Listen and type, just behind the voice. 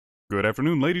Good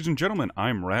afternoon, ladies and gentlemen.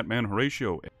 I'm Ratman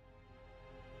Horatio.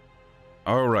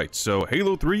 Alright, so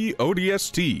Halo 3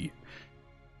 ODST.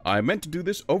 I meant to do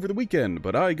this over the weekend,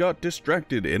 but I got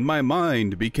distracted and my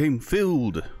mind became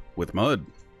filled with mud.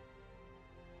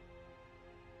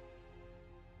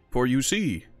 For you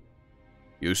see,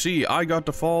 I got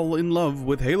to fall in love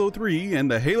with Halo 3 and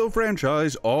the Halo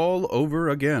franchise all over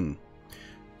again.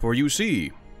 For you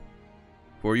see,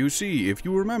 if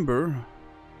you remember,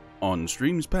 on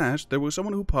streams past, there was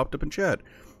someone who popped up in chat.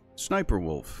 Sniper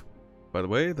Wolf. By the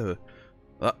way, that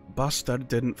bastard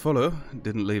didn't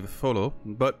leave a follow,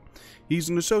 but he's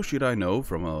an associate I know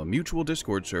from a mutual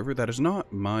Discord server that is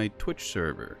not my Twitch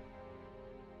server.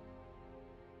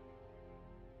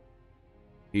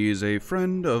 He is a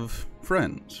friend of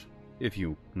friends, if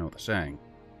you know the saying.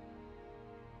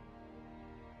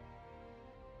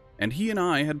 And he and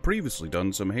I had previously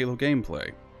done some Halo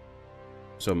gameplay.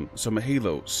 Some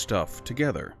Halo stuff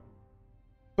together.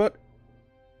 But,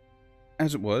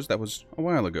 as it was, that was a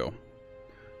while ago.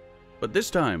 But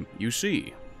this time, you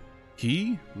see,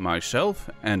 he, myself,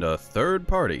 and a third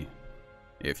party.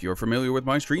 If you're familiar with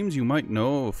my streams, you might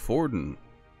know of Forden.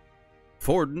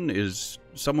 Forden is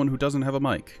someone who doesn't have a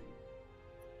mic.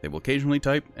 They will occasionally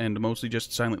type and mostly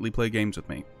just silently play games with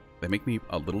me. They make me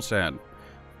a little sad.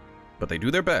 But they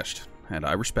do their best, and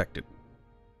I respect it.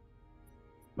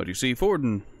 But you see,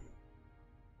 Forden...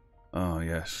 Oh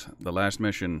yes, the last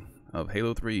mission of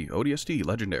Halo 3 ODST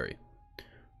Legendary.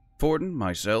 Forden,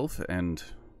 myself, and...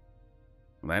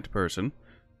 that person...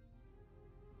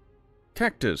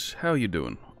 Cactus, how you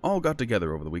doing? All got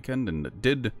together over the weekend and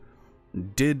did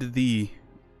the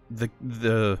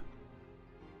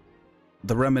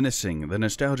reminiscing, the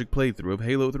nostalgic playthrough of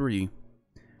Halo 3.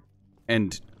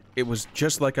 And it was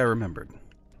just like I remembered.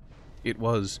 It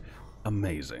was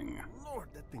amazing. Lord,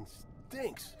 that thing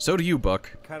stinks. So do you, Buck.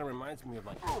 Kind of reminds me of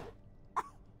like...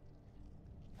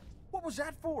 What was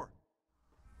that for?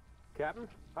 Captain,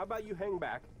 how about you hang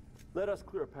back? Let us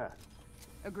clear a path.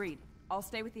 Agreed. I'll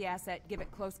stay with the asset, give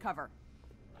it close cover.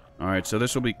 Alright, so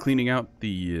this will be cleaning out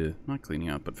the... not cleaning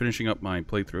out, but finishing up my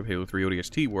playthrough of Halo 3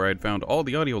 ODST, where I had found all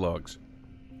the audio logs.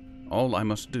 All I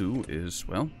must do is,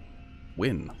 well,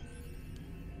 win.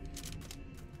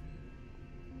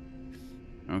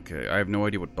 Okay, I have no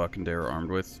idea what Buck and Dare are armed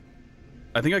with.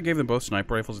 I think I gave them both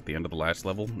sniper rifles at the end of the last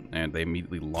level, and they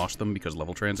immediately lost them because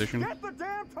level transition. Get the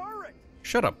damn turret!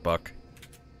 Shut up, Buck.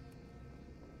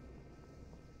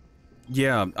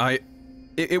 Yeah,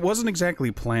 it wasn't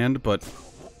exactly planned, but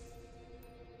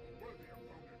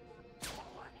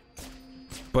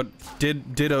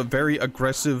did a very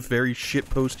aggressive, very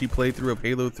shitposty playthrough of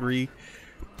Halo 3,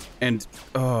 and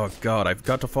oh god, I've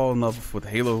got to fall in love with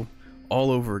Halo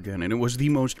all over again, and it was the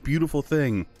most beautiful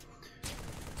thing.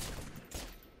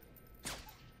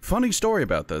 Funny story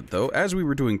about that, though. As we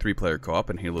were doing 3-player co-op,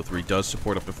 and Halo 3 does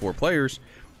support up to 4 players,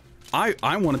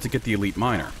 I wanted to get the Elite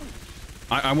Miner.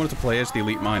 I wanted to play as the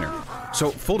Elite Miner.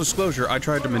 So, full disclosure, I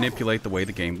tried to manipulate the way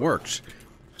the game works.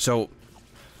 So,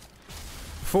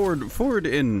 Ford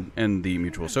and the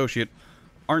mutual associate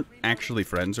aren't actually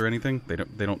friends or anything.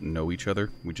 They don't know each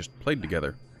other. We just played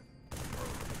together.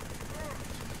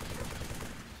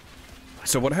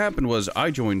 So what happened was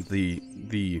I joined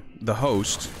the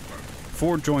host.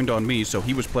 Ford joined on me, so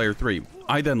he was player 3.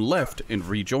 I then left and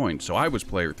rejoined, so I was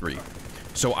player 3.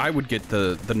 So I would get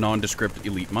the nondescript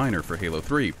Elite Miner for Halo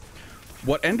 3.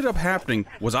 What ended up happening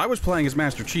was I was playing as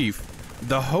Master Chief,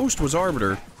 the host was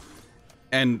Arbiter,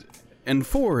 and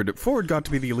Ford got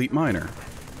to be the Elite Miner.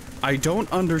 I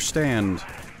don't understand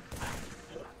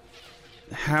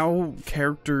how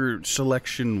character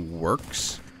selection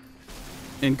works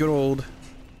in good old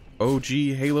OG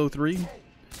Halo 3,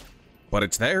 but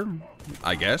it's there,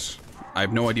 I guess. I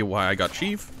have no idea why I got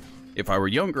Chief. If I were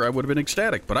younger, I would have been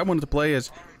ecstatic, but I wanted to play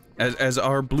as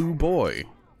our blue boy,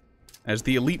 as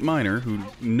the Elite Miner, who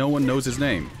no one knows his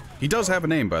name. He does have a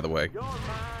name, by the way.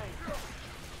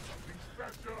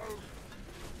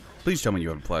 Please tell me you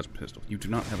have a plasma pistol. You do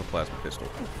not have a plasma pistol.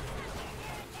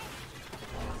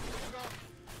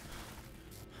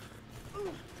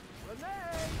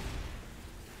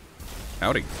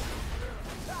 Howdy.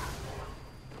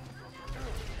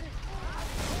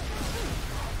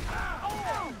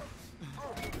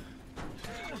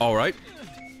 All right.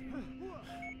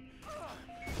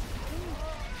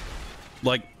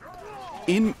 Like,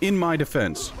 in my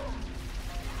defense,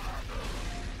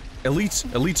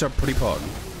 elites are pretty pog.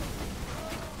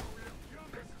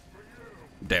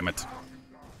 Damn it.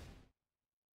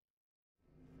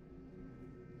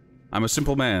 I'm a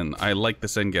simple man. I like the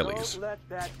Sengelis. Don't let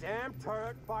that damn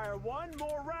turret fire one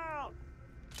more round.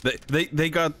 They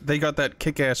got that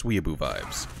kick-ass weeaboo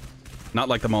vibes. Not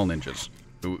like the mall ninjas,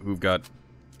 who've got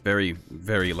very,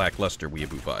 very lackluster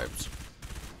weeaboo vibes.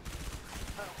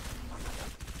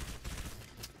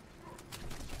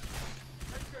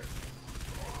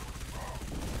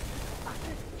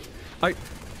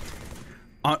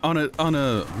 On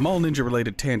a mall ninja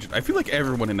related tangent, I feel like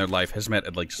everyone in their life has met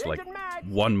at least like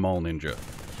one mall ninja.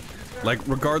 Like,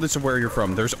 regardless of where you're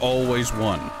from, there's always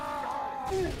one.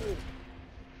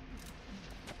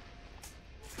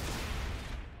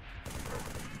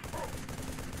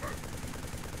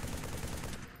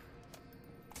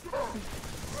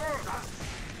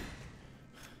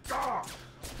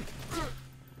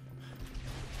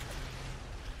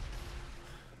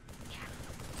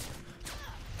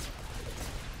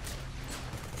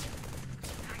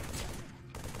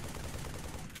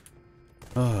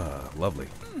 Ah, lovely.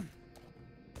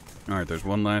 Alright, there's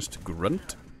one last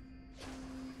grunt.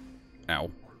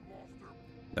 Ow.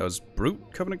 That was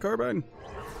Brute Covenant Carbine?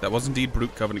 That was indeed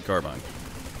Brute Covenant Carbine.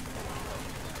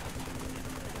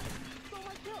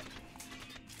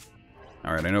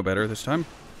 Alright, I know better this time.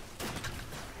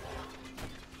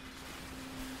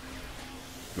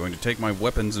 Going to take my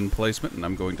weapons in placement, and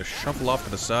I'm going to shuffle off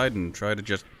to the side and try to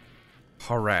just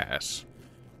harass.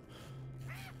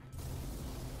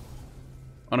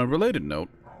 On a related note,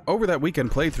 over that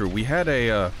weekend playthrough, we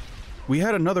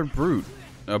had another brute,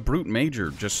 a brute major,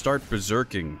 just start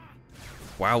berserking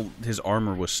while his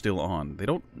armor was still on. They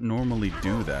don't normally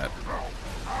do that.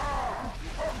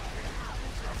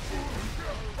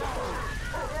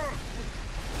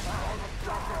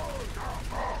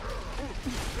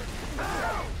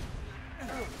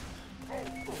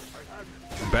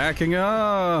 Backing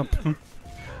up!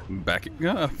 Backing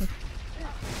up.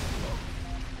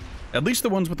 At least the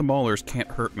ones with the maulers can't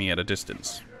hurt me at a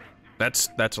distance. That's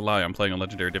a lie. I'm playing on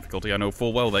legendary difficulty. I know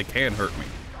full well they can hurt me.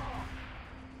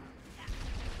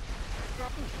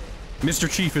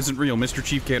 Mr. Chief isn't real. Mr.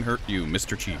 Chief can't hurt you.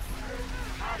 Mr. Chief.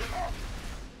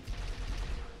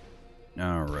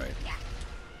 Alright.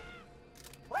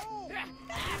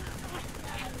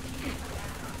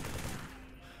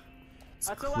 It's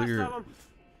clear.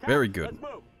 Very good.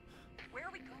 Where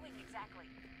are we going exactly?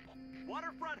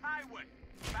 Waterfront highway.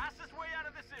 Fastest way out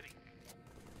of the city.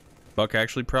 Buck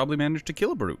actually probably managed to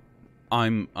kill a brute.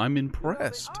 I'm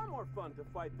impressed. You know, they are more fun to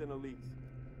fight than elites.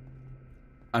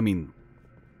 I mean,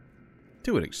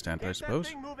 to an extent, I suppose.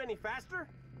 Can't that thing move any faster?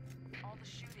 All the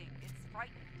shooting, it's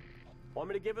frightening. Want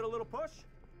me to give it a little push?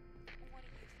 What do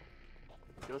you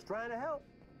think? Just trying to help.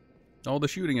 All the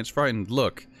shooting, it's frightened.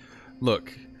 Look.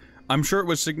 I'm sure it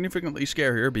was significantly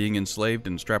scarier being enslaved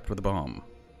and strapped with a bomb.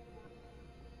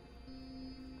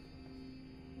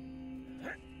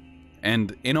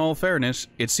 And in all fairness,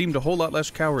 it seemed a whole lot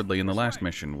less cowardly in the last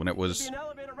mission when it was An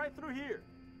elevator right through here.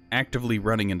 actively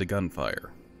running into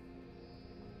gunfire.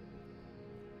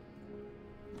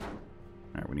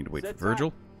 Alright, we need to wait for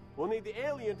Virgil. We'll need the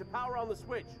alien to power on the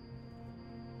switch.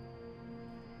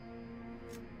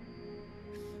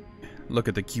 Look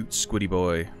at the cute squiddy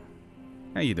boy.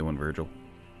 How you doing, Virgil?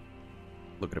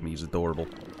 Look at him, he's adorable.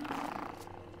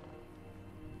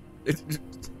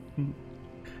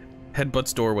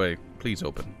 Headbutts doorway. Please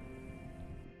open.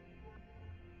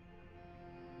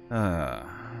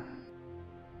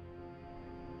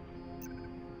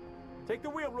 Take the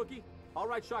wheel, rookie. All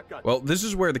right, shotgun. Well, this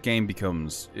is where the game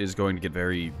is going to get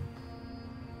very,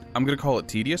 I'm going to call it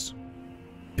tedious.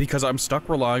 Because I'm stuck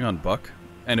relying on Buck,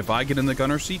 and if I get in the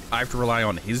gunner seat, I have to rely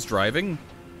on his driving.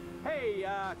 Hey,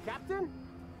 Captain?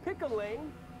 Pick a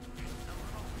lane. It's a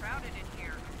little crowded in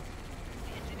here.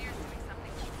 The engineer's doing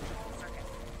something to the control circuit.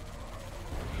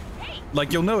 Hey!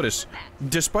 Like you'll notice,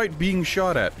 despite being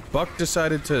shot at, Buck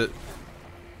decided to... You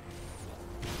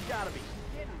gotta be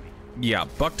kidding me. Yeah,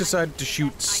 Buck decided to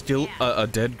shoot still a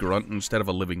dead grunt instead of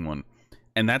a living one.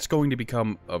 And that's going to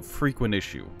become a frequent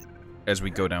issue as we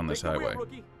go down this Take the wheel, highway.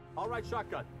 rookie. All right,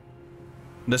 shotgun.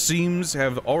 The seams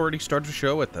have already started to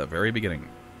show at the very beginning.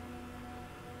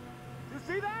 You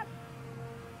see that?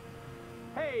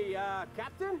 Hey,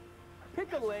 Captain?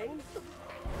 Pick a lane. It's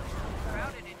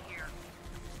crowded in here.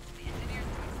 The engineer's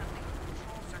doing something to the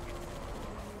control circuit.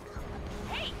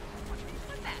 Hey! Watch me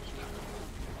flip that.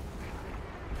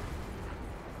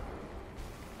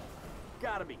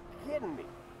 Gotta be kidding me.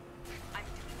 I'm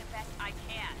doing the best I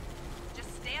can.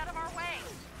 Just stay out of our way.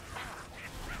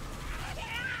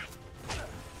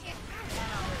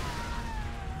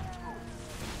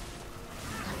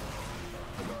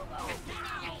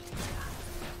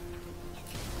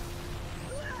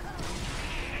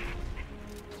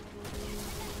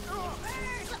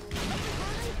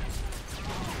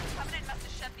 Covenant must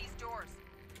have shut these doors.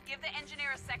 Give the engineer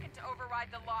a second to override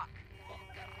the lock.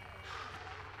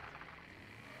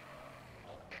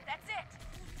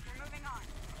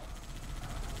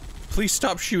 Please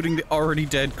stop shooting the already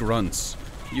dead grunts.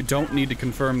 You don't need to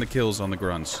confirm the kills on the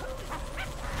grunts.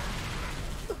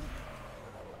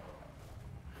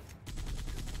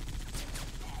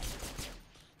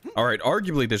 Alright,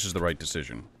 arguably this is the right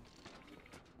decision.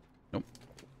 Nope.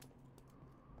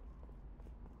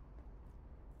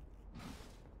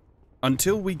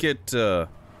 Until we get the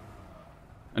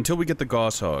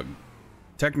Gauss Hog,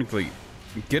 technically,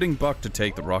 getting Buck to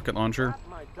take the rocket launcher...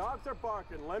 My dogs are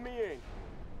barking. Let me in.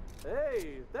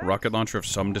 Hey, thanks. Rocket launcher of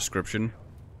some description.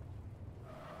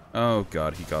 Oh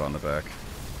god, he got on the back.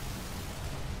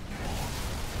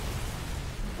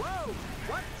 Whoa!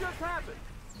 What just happened?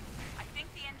 I think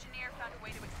the engineer found a way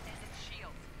to extend its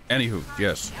shield. Anywho,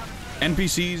 yes.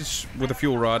 NPCs with a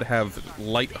fuel rod have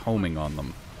light homing on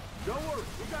them. Don't worry,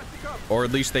 we got you covered. Or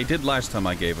at least they did last time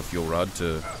I gave a fuel rod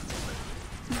to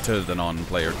the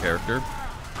non-player character.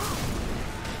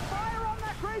 Fire on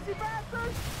that crazy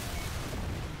bastard!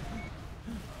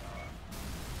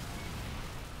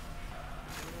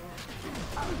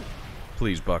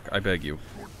 Please, Buck, I beg you.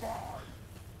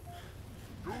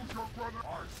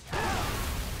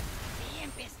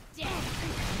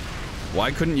 Why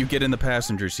couldn't you get in the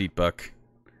passenger seat, Buck?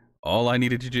 All I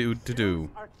needed to do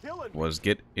was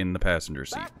get in the passenger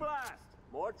seat. Backblast!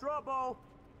 More trouble!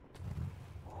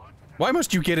 Why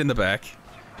must you get in the back?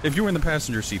 If you were in the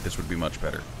passenger seat, this would be much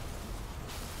better.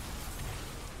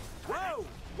 Whoa!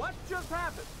 What just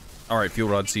happened? Alright, fuel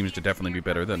rod seems to definitely be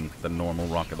better than the normal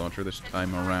rocket launcher this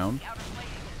time around.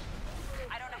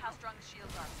 I don't know how strong the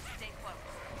shields are. Stay close.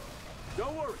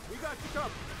 Don't worry, we got you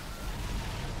covered.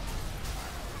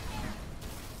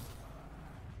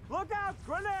 Look out!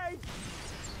 Grenade!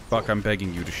 Buck, I'm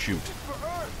begging you to shoot. For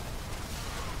Earth!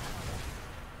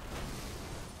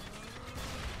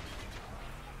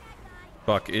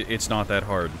 Buck, it's not that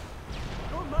hard.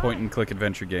 Point and click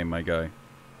adventure game, my guy.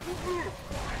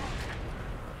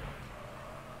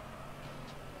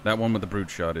 That one with the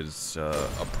brute shot is a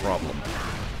problem.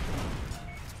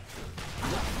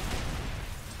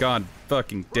 God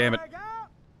fucking damn it.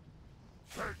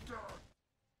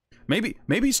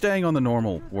 Maybe staying on the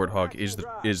normal Warthog is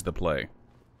the play.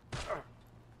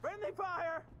 Friendly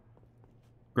fire!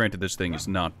 Granted, this thing is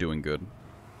not doing good.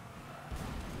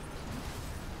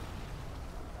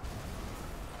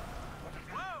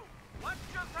 Whoa! What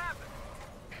just happened?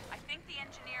 I think the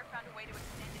engineer found a way to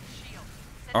extend its shield.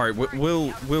 All right,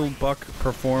 will Buck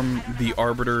perform the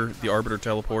arbiter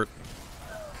teleport?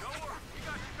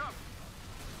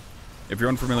 If you're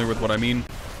unfamiliar with what I mean,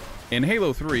 in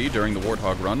Halo 3 during the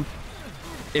Warthog run,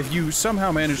 if you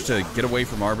somehow managed to get away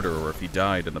from Arbiter, or if he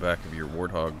died in the back of your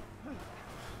Warthog,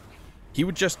 he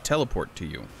would just teleport to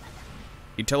you.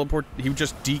 He would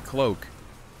just decloak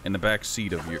in the back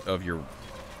seat of your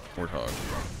Warthog.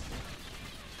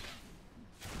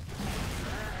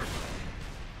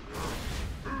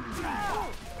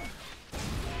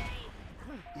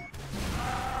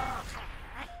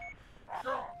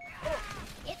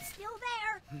 It's still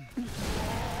there.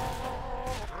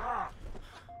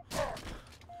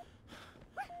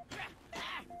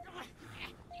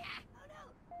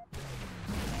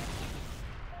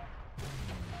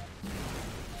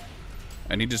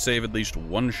 I need to save at least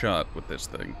one shot with this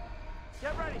thing.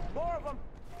 Get ready, more of them.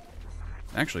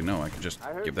 Actually, no, I could just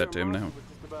give that to him now.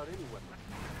 Just about anywhere.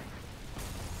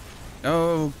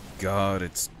 Oh god,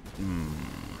 it's...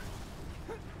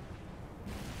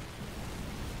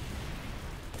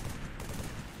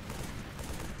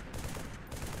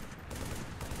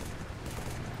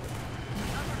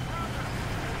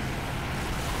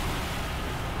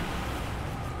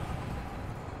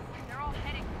 They're all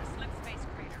heading for the slip space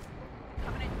crater.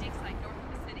 Covenant dig site north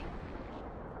of the city.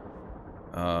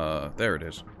 There it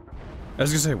is. I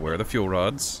was gonna say, where are the fuel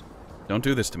rods? Don't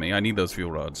do this to me, I need those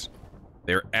fuel rods.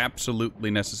 They're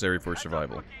absolutely necessary for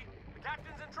survival. The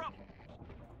captain's in trouble.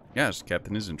 Yes,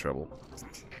 Captain is in trouble.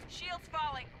 Shields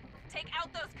falling. Take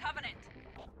out those Covenant.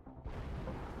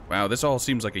 Wow, this all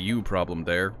seems like a you problem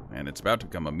there, and it's about to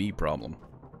become a me problem.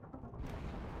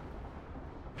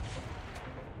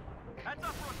 Heads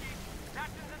up, rookie.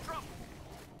 Captain's in trouble.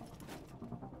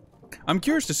 I'm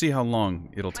curious to see how long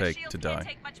it'll My take shields to can't die.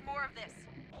 take much more of this.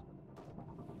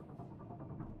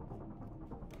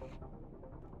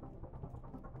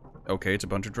 Okay, it's a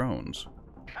bunch of drones.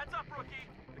 Heads up, rookie.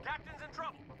 The captain's in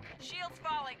trouble. Shields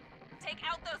falling. Take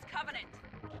out those Covenant.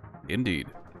 Indeed.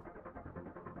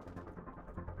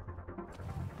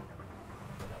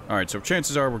 Alright, so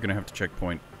chances are we're gonna have to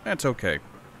checkpoint. That's okay.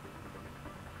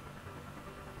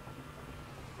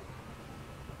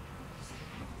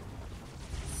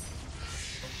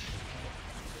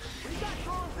 We got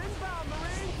drones inbound,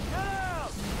 Marine. Get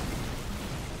out!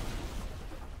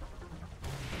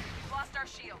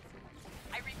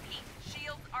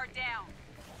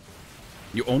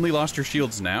 You only lost your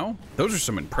shields now? Those are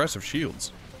some impressive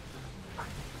shields.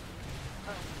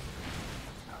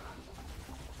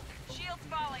 Shields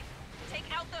falling. Take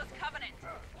out those Covenant.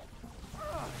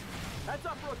 Heads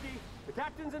up, rookie. The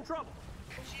captain's in trouble.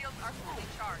 Shields are fully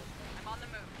charged. I'm on the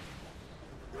move.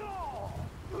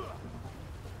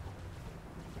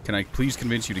 Can I please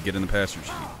convince you to get in the passenger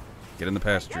seat? Get in the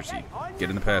passenger seat. Get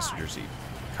in the passenger seat.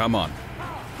 Come on.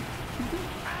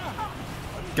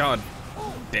 God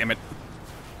damn it.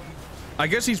 I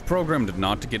guess he's programmed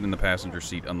not to get in the passenger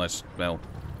seat unless, well,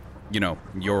 you know,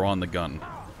 you're on the gun.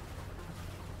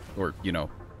 Or, you know,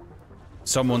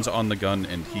 someone's on the gun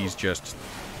and he's just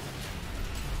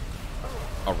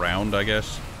around, I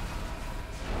guess.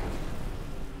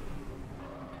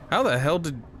 How the hell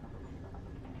did...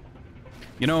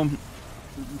 You know,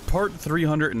 part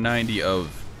 390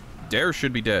 of Dare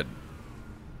Should Be Dead.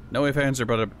 No ifs, ands, or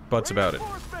buts about it.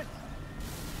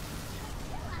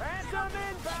 Handsome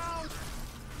inbound.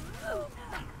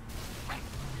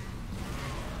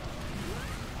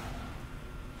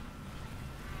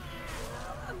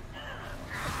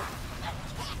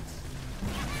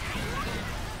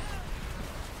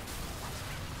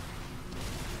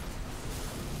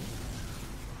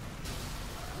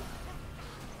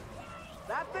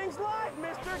 That thing's live,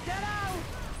 mister! Get out!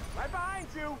 Right behind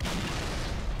you!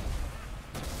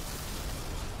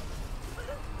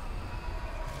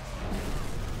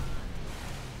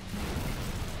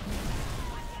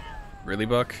 Really,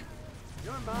 Buck?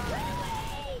 You're mine.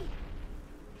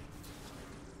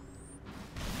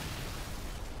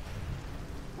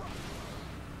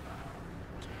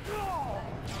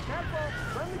 Careful!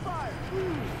 Friendly fire!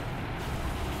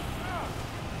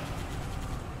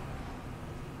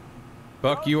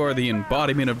 Buck, you are the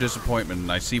embodiment of disappointment,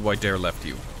 and I see why Dare left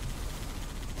you.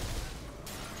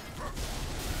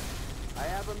 I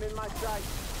have him in my sight.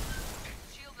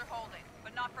 Shields are holding,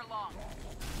 but not for long.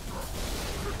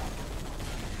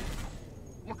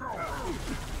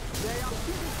 Stay out.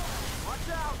 Watch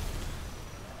out!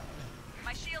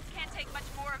 My shields can't take much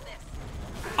more of this.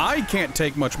 I can't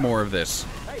take much more of this.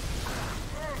 Hey!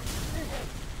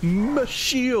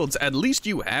 Shields! At least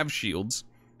you have shields.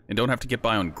 And don't have to get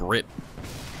by on grit.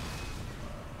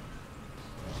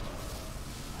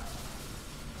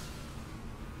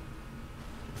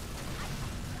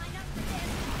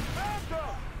 Hands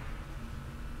up!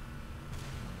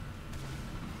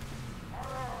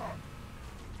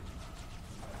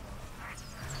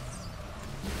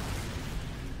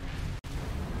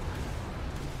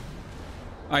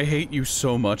 I hate you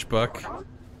so much, Buck.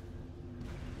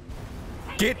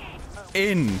 Get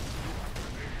in!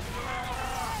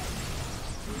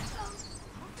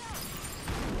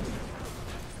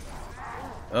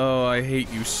 Oh, I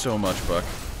hate you so much, Buck.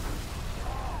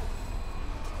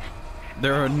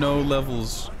 There are no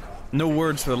levels, no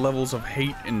words for the levels of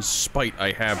hate and spite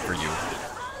I have for you.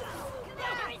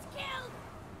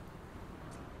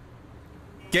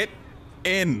 Get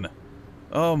in!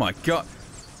 Oh my god.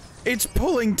 It's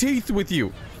pulling teeth with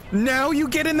you! Now you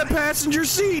get in the passenger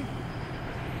seat!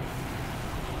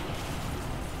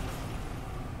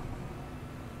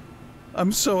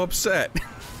 I'm so upset.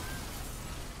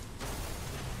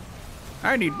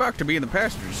 I need Buck to be in the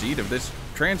passenger seat of this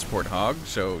transport hog,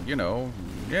 so, you know,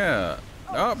 yeah.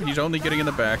 Oh, he's only getting in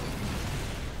the back.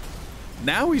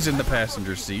 Now he's in the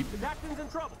passenger seat. The captain's in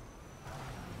trouble.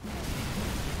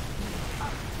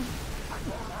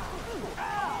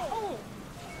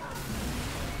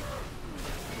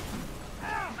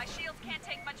 My shields can't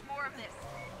take much more of this.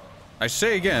 I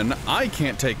say again, I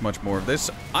can't take much more of this.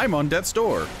 I'm on death's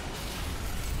door.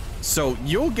 So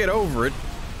you'll get over it,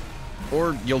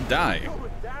 or you'll die. Slow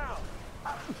it down.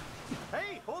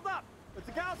 Hey, hold up! It's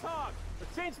a Gauss hog.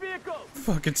 Let's change vehicles.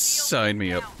 Fucking sign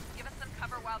me up. Give us some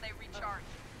cover while they recharge.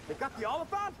 They got the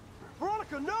Oliphant?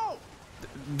 Veronica, no!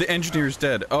 The engineer's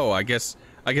dead. Oh, I guess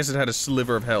it had a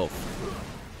sliver of health.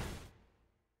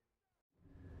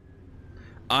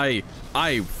 I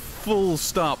full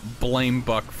stop blame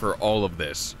Buck for all of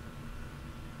this.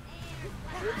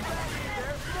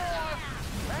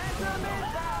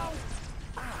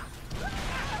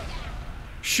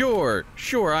 Sure,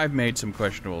 I've made some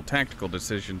questionable tactical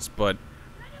decisions, but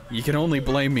you can only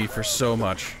blame me for so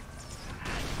much.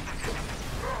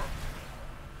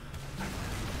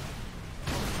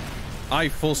 I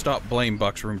full stop blame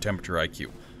Buck's room temperature IQ.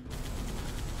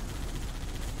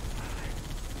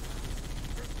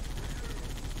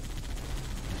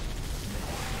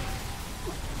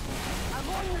 I'm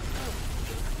on this.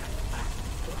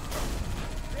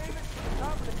 David,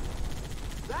 confident.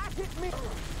 That hit me.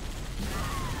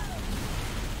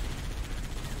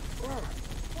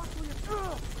 What will you do?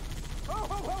 Oh, ho,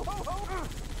 ho, ho, ho.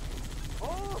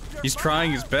 He's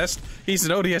trying his best. He's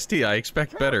an ODST. I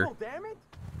expect better. Damn it.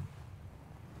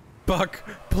 Buck,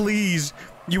 please.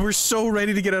 You were so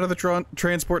ready to get out of the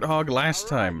transport hog last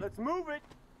time. Let's move it.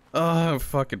 Oh,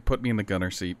 fucking put me in the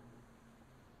gunner seat.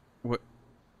 What?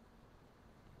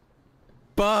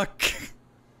 Buck!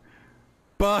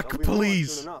 Buck,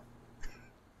 please!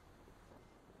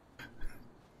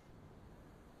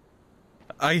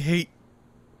 I hate...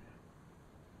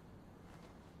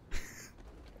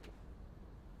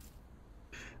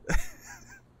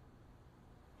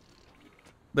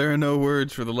 There are no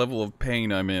words for the level of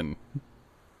pain I'm in.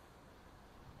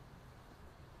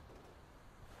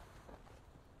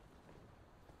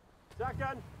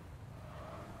 Shotgun.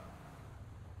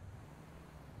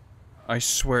 I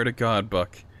swear to God,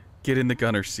 Buck. Get in the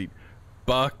gunner seat.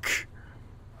 Buck!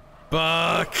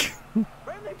 Buck!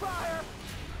 Friendly fire.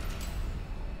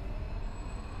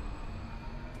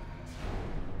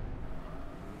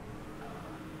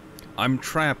 I'm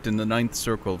trapped in the 9th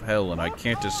circle of hell and I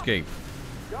can't escape.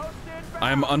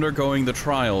 I am undergoing the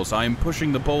trials. I am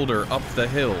pushing the boulder up the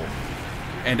hill.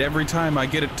 And every time I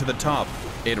get it to the top,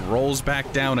 it rolls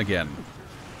back down again.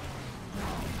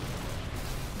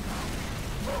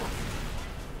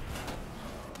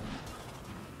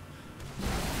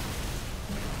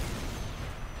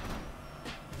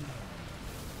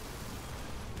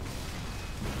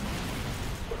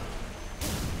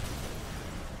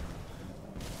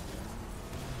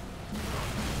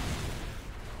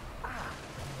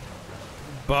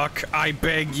 Buck, I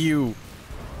beg you.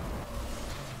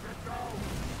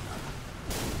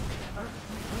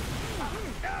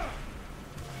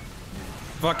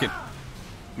 Fuck it.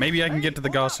 Maybe I can get to the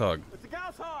Gauss Hog. It's a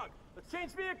Gauss Hog. Let's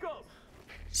change vehicles.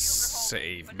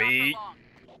 Save me.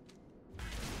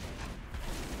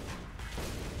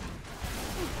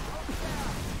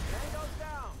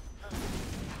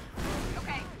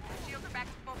 Okay, shields are back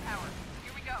to full power.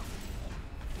 Here we go.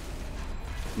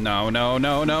 No, no,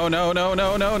 no, no, no, no,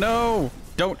 no, no, no!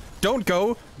 Don't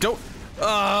go! Don't!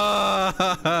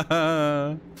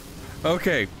 Ah!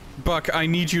 Okay, Buck, I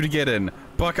need you to get in.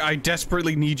 Buck, I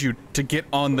desperately need you to get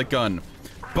on the gun.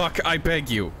 Buck, I beg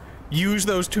you. Use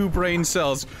those 2 brain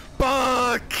cells.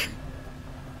 Buck!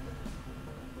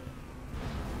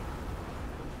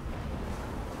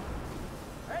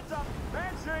 Heads up,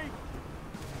 Banshee.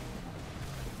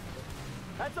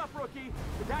 Heads up, rookie.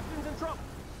 The captain's in trouble.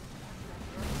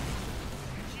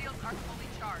 Shields are fully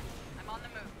charged. I'm on the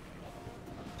move.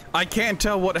 I can't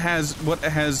tell what has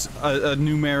a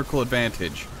numerical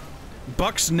advantage.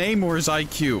 Buck's name or his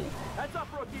IQ? Heads up,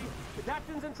 rookie. The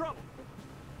captain's in trouble.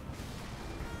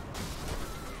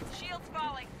 Shields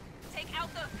falling. Take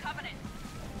out those Covenants.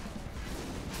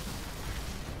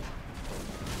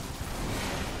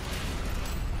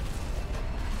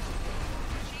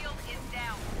 Shield is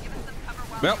down. Give us some cover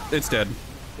while Well, it's dead.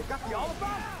 They got the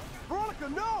Oliphant? Veronica,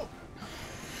 no!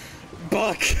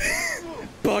 Buck!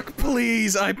 Buck,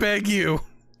 please, I beg you.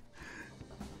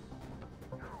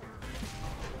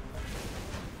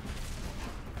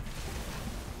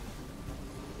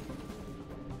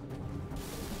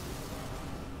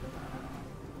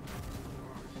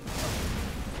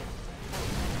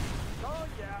 Oh,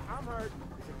 yeah, I'm hurt.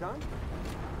 Is it done?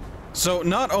 So,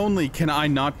 not only can I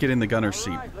not get in the gunner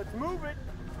seat, All right, let's move it.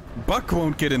 Buck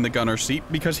won't get in the gunner seat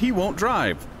because he won't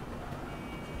drive.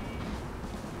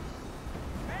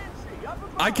 Banshee, up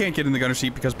above. I can't get in the gunner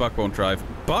seat because Buck won't drive.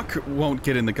 Buck won't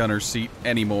get in the gunner seat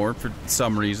anymore for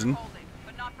some reason. Hold it,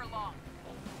 but not for long.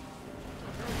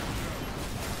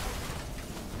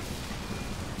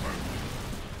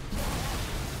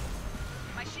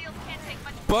 My shields can't take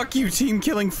much. Buck, you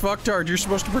team-killing fucktard, you're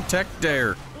supposed to protect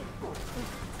Dare.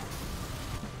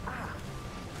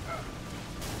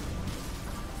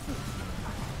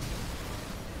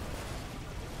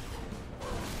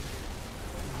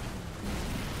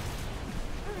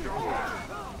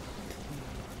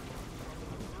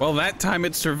 Well, that time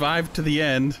it survived to the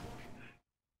end.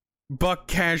 Buck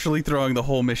casually throwing the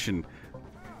whole mission.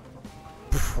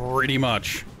 Pretty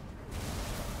much.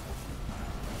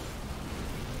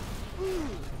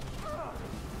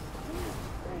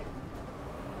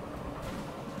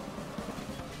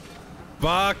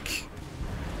 Buck!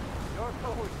 You're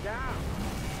going down.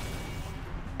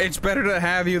 It's better to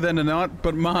have you than to not,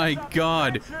 but my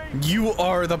god, you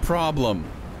are the problem.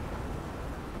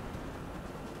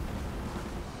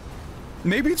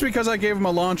 Maybe it's because I gave him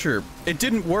a launcher. It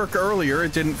didn't work earlier,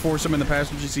 it didn't force him in the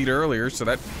passenger seat earlier, so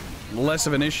that's less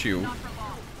of an issue. Not for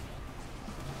long.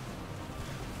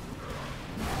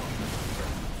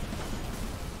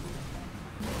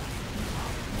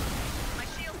 My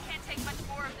shields can't take much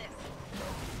more of this.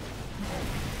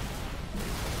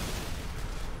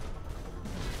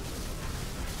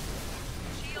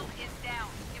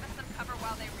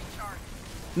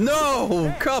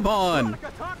 No! Come on!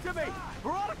 Veronica, talk to me!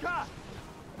 Veronica!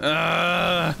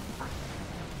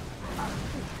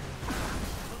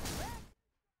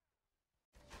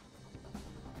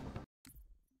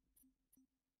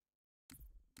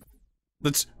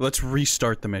 Let's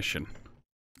restart the mission.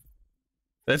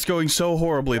 That's going so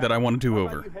horribly that I want to do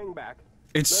over.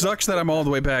 It sucks that I'm all the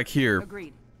way back here.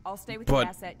 Agreed. I'll stay with But, the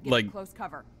asset. Get like, close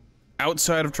cover.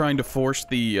 Outside of trying to force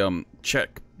the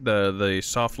the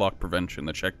soft lock prevention,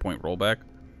 the checkpoint rollback,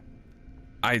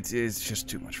 it's just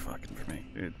too much fucking for me.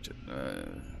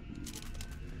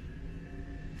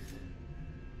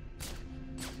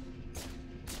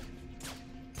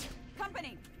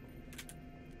 Company.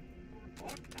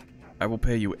 I will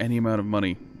pay you any amount of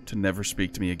money to never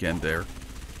speak to me again, Dare.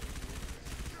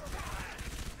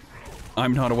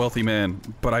 I'm not a wealthy man,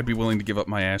 but I'd be willing to give up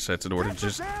my assets in order to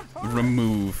just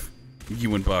remove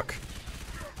you and Buck.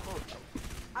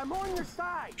 I'm on your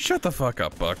side. Shut the fuck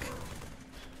up, Buck.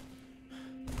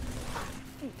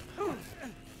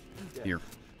 Here.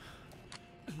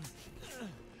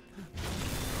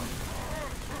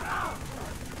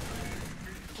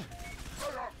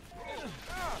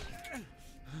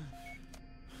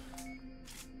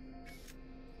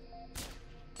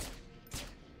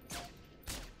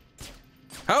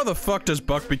 How the fuck does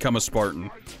Buck become a Spartan?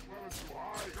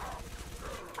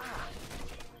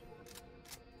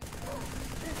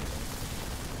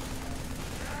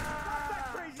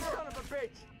 That crazy son of a bitch.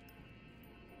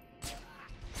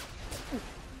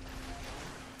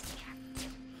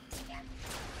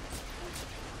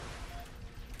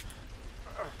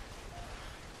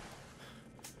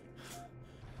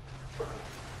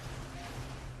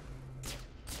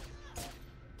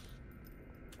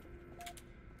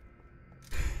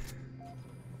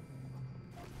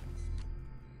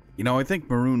 You know, I think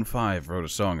Maroon 5 wrote a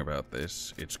song about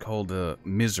this. It's called,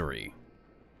 Misery.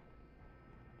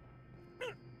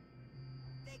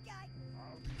 Big guy.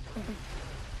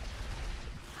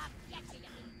 I'll get you,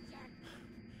 you jerk.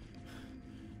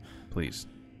 Please.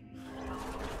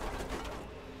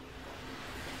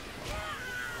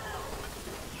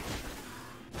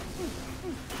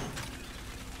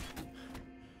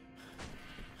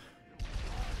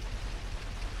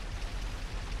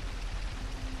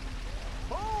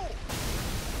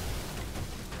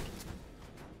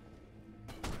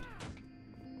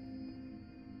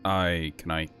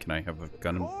 Can I have a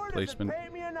gun placement? Pay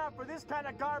me enough for this kind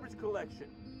of garbage collection.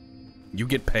 You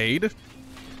get paid?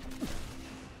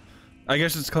 I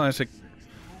guess it's classic.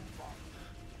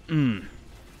 No,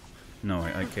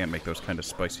 I can't make those kind of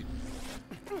spicy.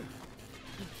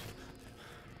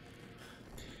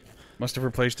 Must have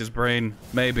replaced his brain.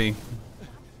 Maybe.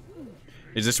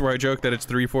 Is this where I joke that it's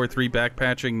 343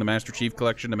 backpatching the Master Chief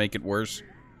Collection to make it worse?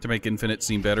 To make Infinite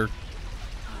seem better?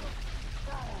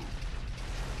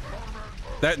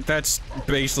 That's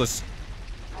baseless,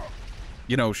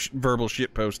 you know, verbal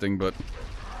shit posting, but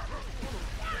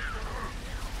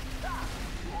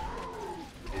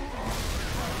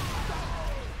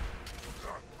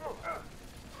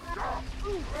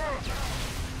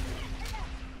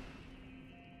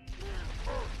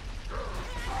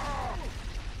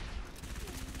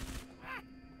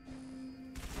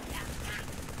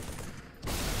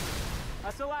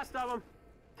That's the last of them.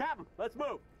 Captain, let's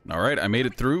move. alright, I made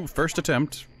it through. First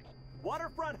attempt.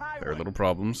 Waterfront highway. There are little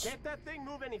problems. Can't that thing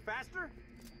move any faster?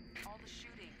 All the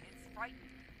shooting. It's frightening.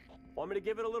 Want me to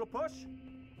give it a little push?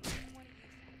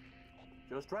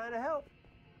 Just trying to help.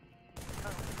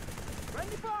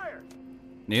 Friendly fire!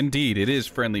 Indeed, it is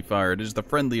friendly fire. It is the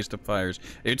friendliest of fires.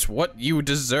 It's what you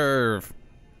deserve.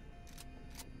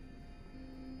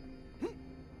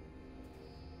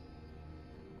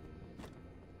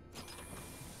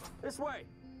 This way.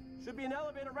 Should be an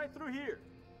elevator right through here.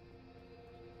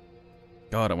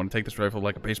 God, I want to take this rifle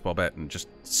like a baseball bat and just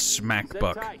smack Sit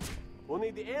Buck. tight. We'll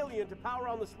need the alien to power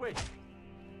on the switch.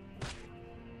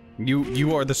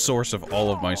 You are the source of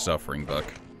all of my suffering, Buck.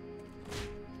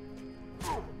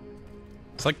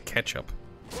 It's like ketchup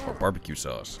or barbecue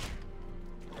sauce.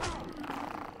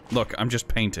 Look, I'm just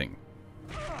painting.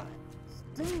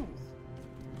 Stings.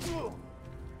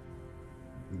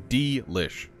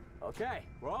 Delish. Okay,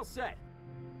 we're all set.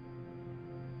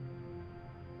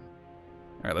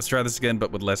 Alright, let's try this again,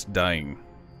 but with less dying.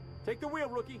 Take the wheel,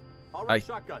 rookie. I'll ride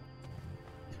shotgun.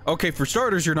 Okay, for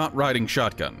starters, you're not riding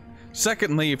shotgun.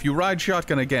 Secondly, if you ride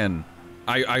shotgun again,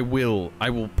 I will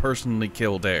personally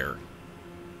kill Dare.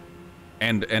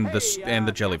 And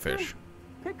the jellyfish.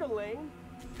 Pick a lane. A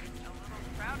little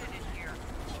crowded in here.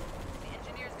 The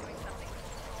engineer's doing something with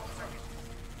the control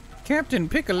circuit. Captain,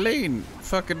 pick a lane.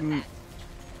 Fucking.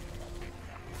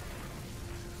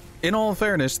 In all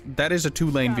fairness, that is a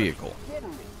 2-lane vehicle. Kidding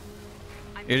me.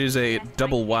 I'm It is doing a the best I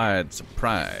double can. wide Stay out of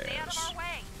surprise. our way.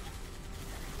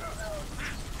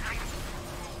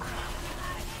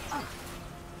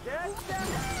 Get them.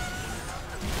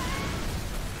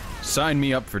 Sign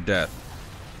me up for death.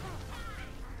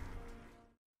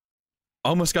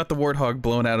 Almost got the Warthog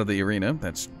blown out of the arena.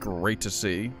 That's great to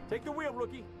see. Take the wheel,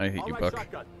 rookie. I hate All you, right, Buck.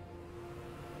 shotgun.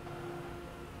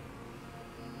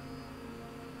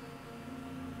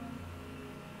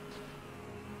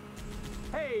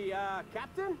 Hey,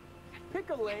 Captain? Pick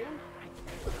a lane.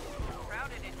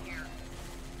 Crowded in here.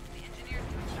 The engineer's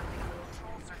doing something on the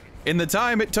control circuit. In the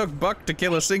time it took Buck to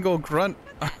kill a single grunt,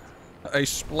 I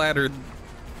splattered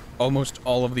almost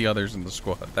all of the others in the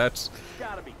squad. That's...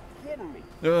 Gotta be kidding me.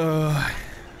 The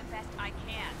best I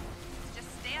can. Just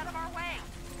stay out of our way.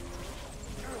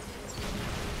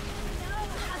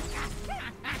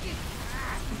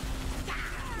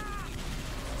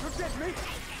 Protect me.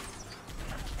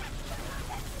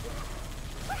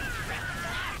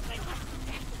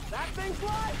 That thing's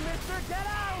live, mister. Get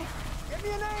out. Give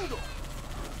me an angle.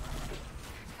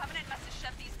 Covenant must have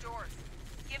shut these doors.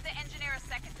 Give the engineer a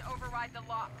second to override the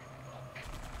lock.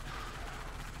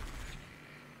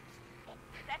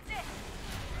 That's it.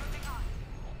 Moving on.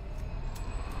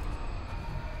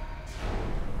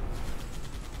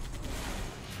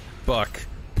 Buck,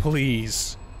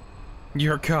 please.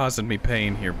 You're causing me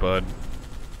pain here, bud.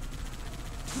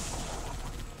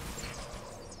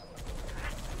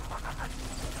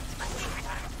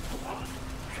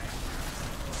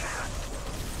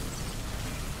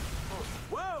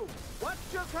 Whoa! What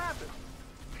just happened?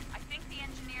 I think the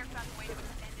engineer found a way to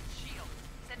extend its shield.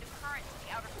 Send a current to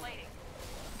the outer plating.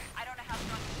 I don't know how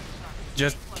strong the shields are.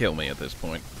 Just Stay close. kill me at this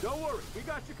point. Don't worry, we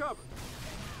got you covered.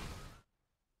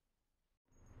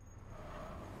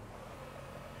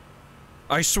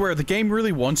 I swear, the game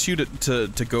really wants you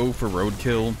to go for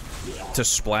roadkill, to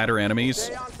splatter enemies,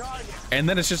 Stay on target. and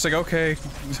then it's just like, okay,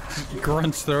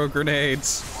 grunts throw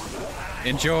grenades,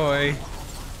 enjoy.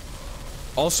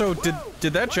 Also, did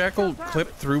that jackal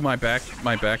clip through my back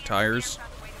tires,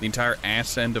 the entire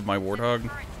ass end of my Warthog?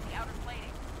 Current to the outer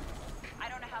plating. I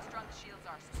don't know how strong the shields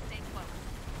are, so stay close.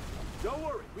 Don't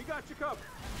worry, we got you covered.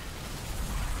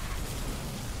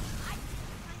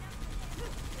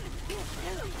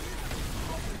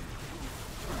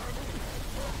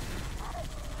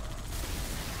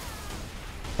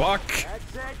 Buck!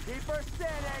 That's it, keep her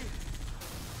steady.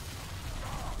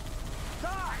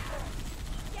 Stop!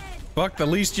 Buck, the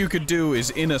least you could do is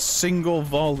in a single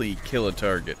volley kill a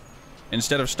target,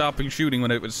 instead of stopping shooting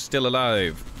when it was still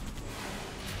alive.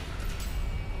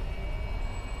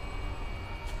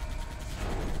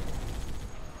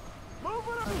 Move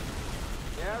it up!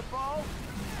 Careful!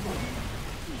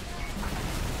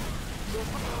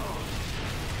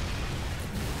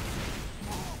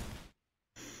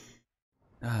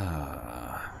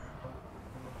 Ah.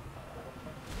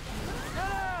 Get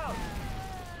out!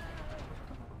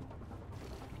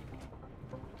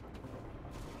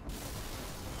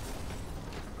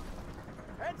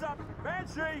 Heads up!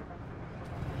 Banshee!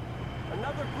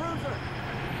 Another cruiser!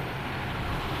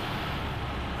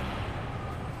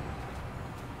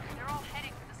 They're all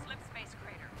heading for the slip space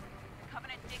crater. The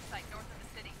Covenant dig site north of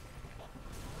the city.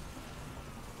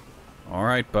 All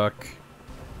right, Buck.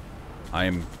 I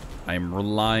am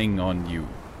relying on you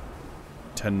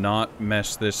to not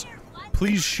mess this.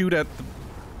 Please shoot at the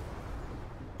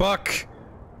Buck.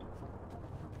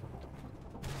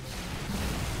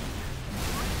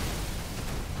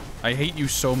 I hate you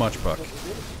so much, Buck.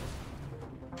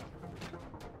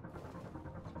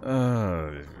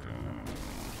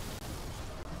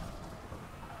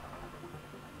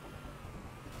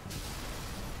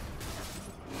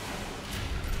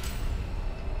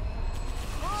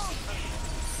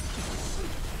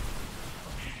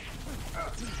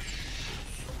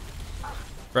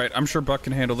 Right, I'm sure Buck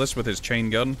can handle this with his chain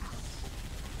gun.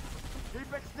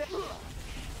 Keep it steady!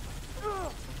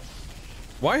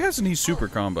 Why hasn't he super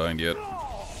combined yet?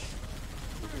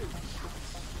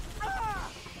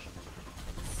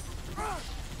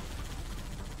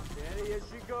 Steady as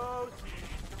she goes.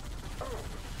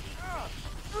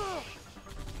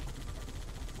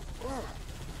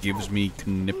 Gives me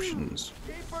conniptions.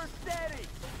 Keep her steady.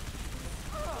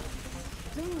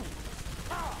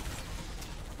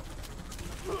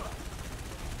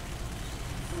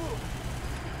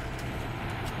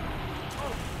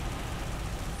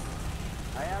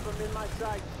 I have him in my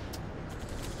sight.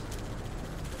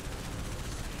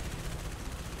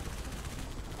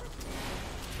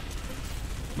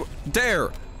 Dare!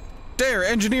 Dare,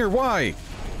 engineer, why?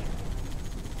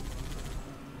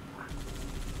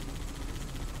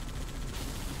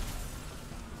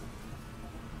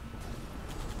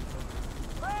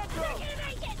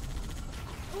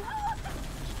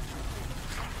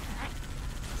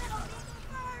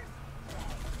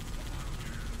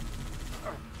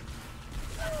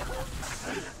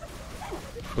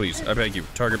 Please, I beg you,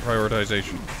 target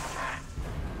prioritization.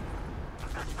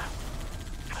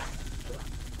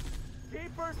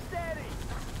 Keep her steady.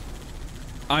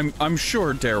 I'm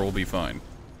sure Dare will be fine.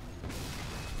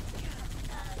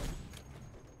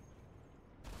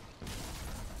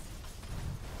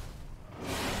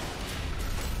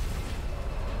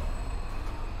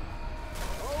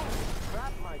 Oh,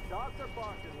 crap, my dogs are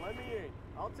barking. Let me in.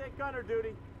 I'll take gunner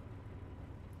duty.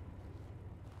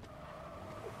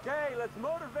 Okay, let's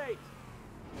motivate.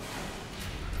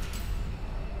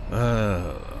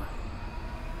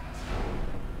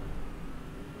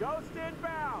 Ghost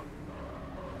inbound.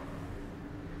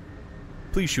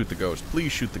 Please shoot the ghost.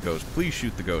 Please shoot the ghost. Please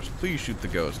shoot the ghost. Please shoot the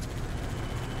ghost.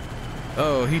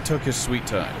 Oh, he took his sweet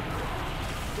time.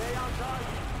 Stay on target.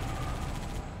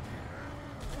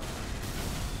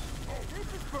 This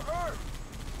is for Earth.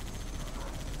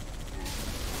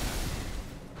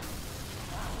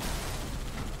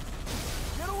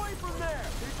 Get away from there.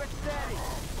 Keep it steady.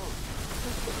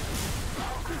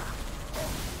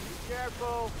 Be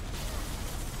careful.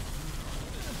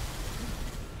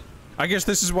 I guess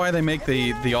this is why they make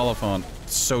the Oliphant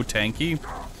so tanky,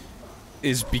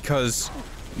 is because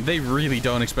they really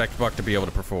don't expect Buck to be able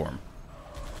to perform.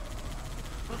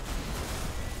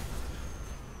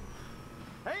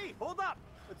 Hey, hold up.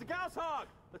 It's a Gauss hog.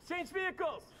 Let's change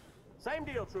vehicles. Same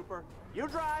deal, trooper. You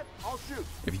drive, I'll shoot.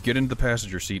 If you get into the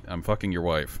passenger seat, I'm fucking your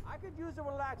wife. I could use a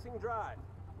relaxing drive.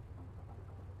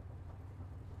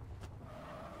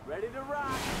 Ready to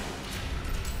rock.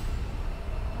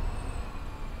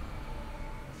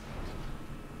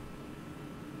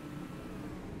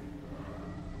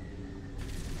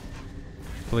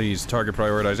 Please, target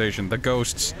prioritization. The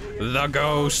ghosts. The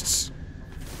ghosts.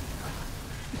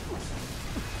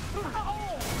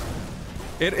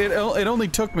 It only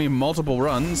took me multiple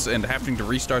runs and having to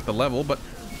restart the level, but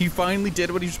he finally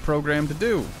did what he was programmed to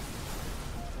do.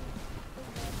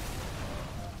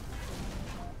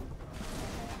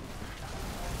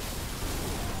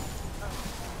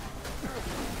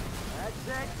 That's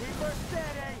it. Keep her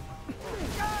steady.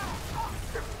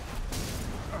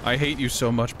 I hate you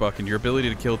so much, Buck, and your ability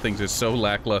to kill things is so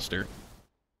lackluster.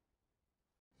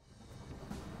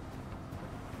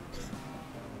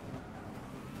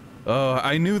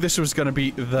 I knew this was gonna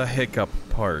be the hiccup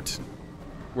part.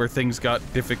 Where things got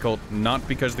difficult, not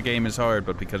because the game is hard,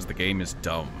 but because the game is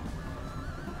dumb.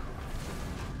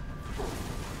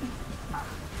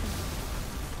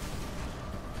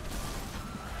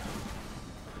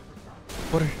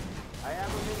 What are... I have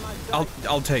him in my sight.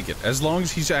 I'll take it, as long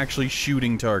as he's actually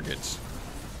shooting targets.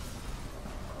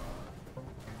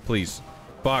 Please.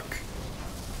 Buck.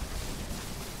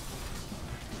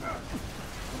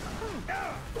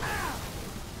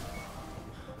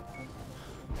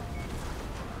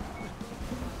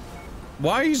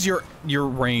 Why is your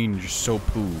range so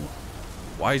poo?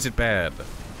 Why is it bad?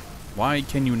 Why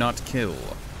can you not kill?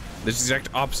 This is the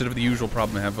exact opposite of the usual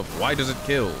problem I have of why does it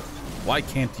kill? Why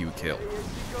can't you kill?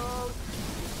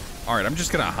 Alright, I'm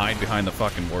just gonna hide behind the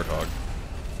fucking warthog.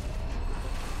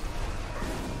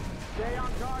 Stay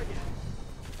on target.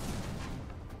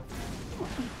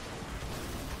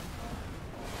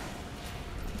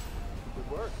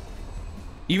 Good work.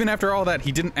 Even after all that,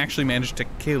 he didn't actually manage to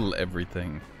kill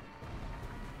everything.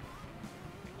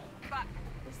 Buck,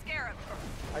 the scarab.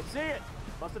 I see it.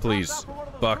 Must have Please, dropped out from one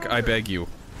of those Buck, I cruisers. beg you.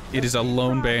 It is a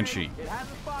lone banshee. It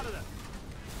hasn't spotted us.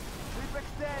 Keep it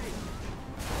steady.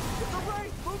 It's a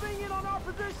race moving in on our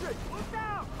position. Look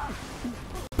out!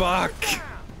 Buck!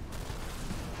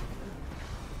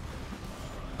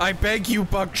 I beg you,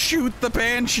 Buck, shoot the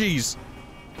banshees!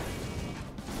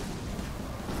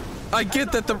 I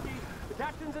get that the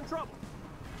captain's in trouble.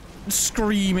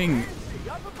 screaming.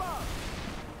 Up above.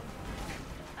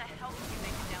 The hell did you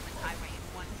make it down the highway in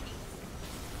one piece?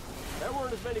 There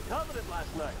weren't as many Covenant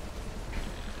last night.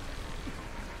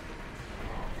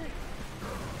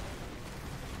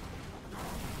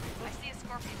 I see a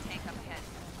Scorpion tank up ahead.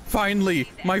 Finally,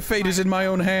 my fate is in my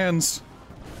own hands.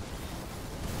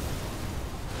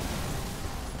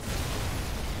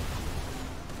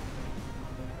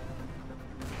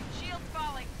 Shields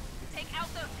falling. Take out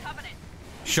those Covenant.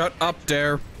 Shut up,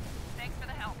 Dare. Thanks for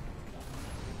the help.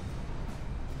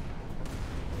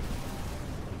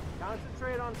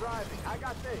 Concentrate on driving. I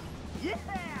got this. Yeah!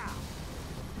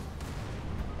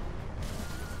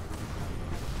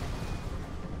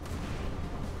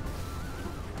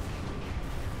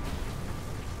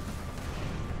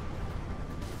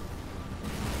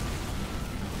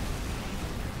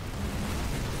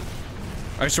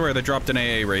 I swear they dropped an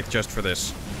AA Wraith just for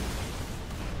this.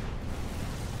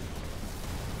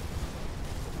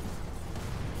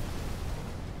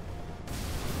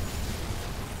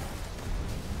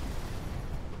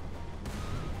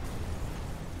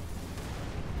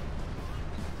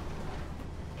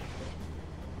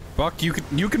 Buck, you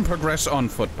can progress on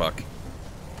foot, Buck.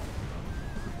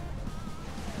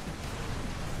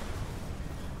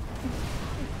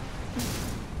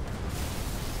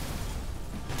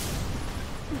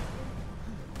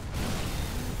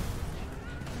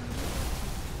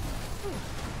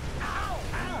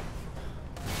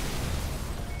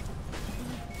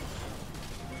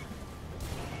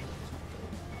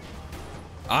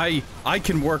 I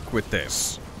can work with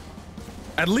this.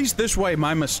 At least this way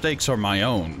my mistakes are my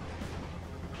own.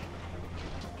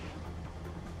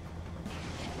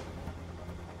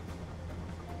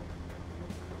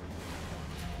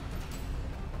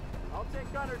 I'll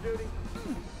take gunner duty.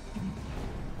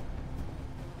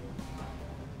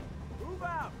 Move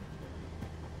out.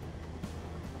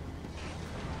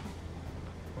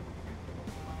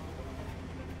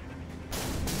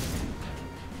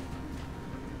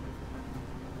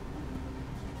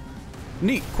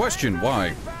 Neat question,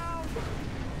 why?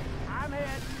 I'm hit.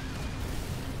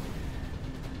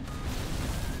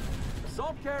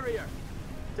 Assault carrier.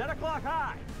 10 o'clock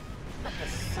high. Look at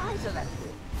the size of that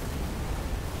thing.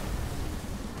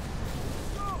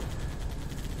 Go.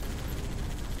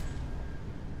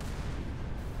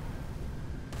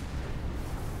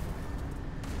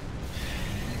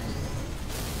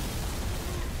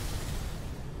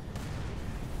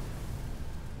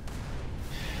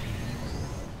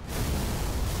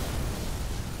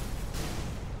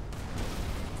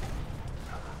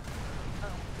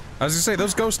 I was gonna say,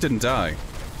 those ghosts didn't die.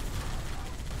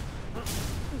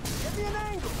 Give me an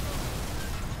angle.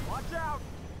 Watch out.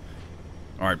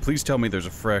 Alright, please tell me there's a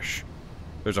fresh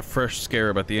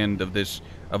scarab at the end of this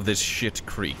shit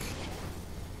creek.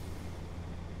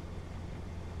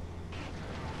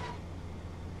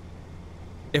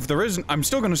 If there isn't, I'm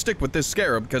still gonna stick with this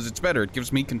scarab because it's better. It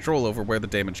gives me control over where the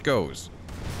damage goes.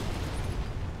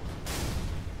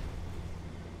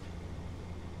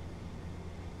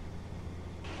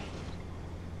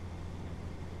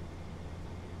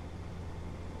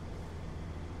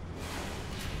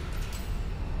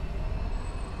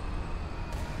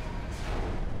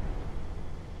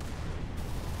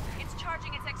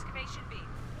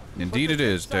 Indeed it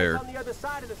is, Dare. On the other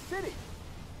side of the city.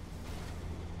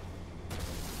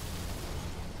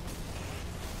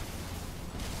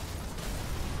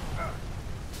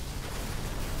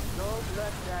 Don't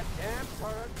let that damn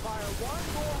turret fire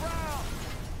one more round.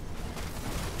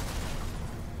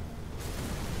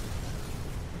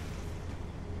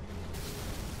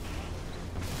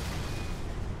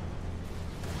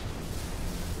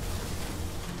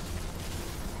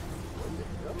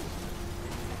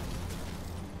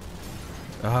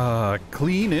 Ah,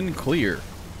 clean and clear.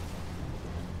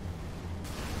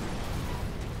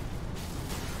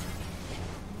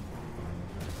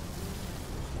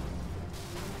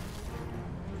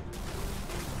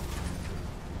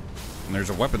 And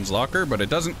there's a weapons locker, but it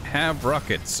doesn't have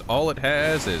rockets. All it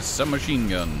has is some machine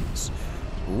guns.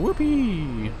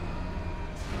 Whoopee!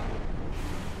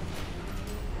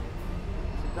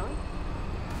 Done?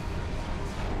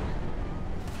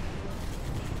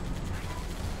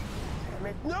 Damn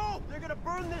it. No! They're gonna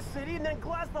burn this city and then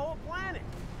glass the whole planet!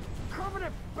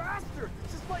 Covenant bastards!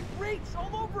 It's just like Reach all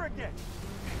over again!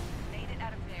 Made it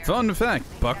out of there. Fun fact,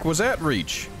 Buck was at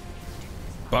Reach.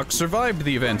 Buck survived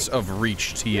the events of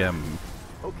Reach TM.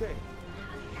 Okay.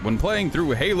 When playing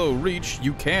through Halo Reach,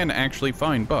 you can actually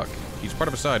find Buck. He's part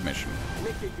of a side mission.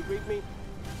 Nikki, you read me?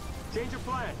 Change your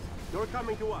plans. You're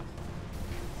coming to us.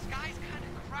 Sky's kind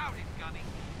of crowded, Gunny.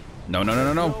 No.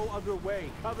 No other way.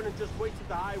 Covenant just waits at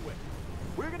the highway.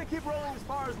 We're gonna keep rolling as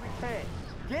far as we can.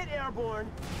 Get airborne,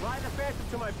 fly the Phantom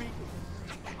to my beacon.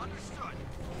 Understood.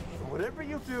 And whatever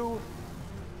you do,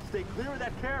 stay clear of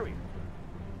that carrier.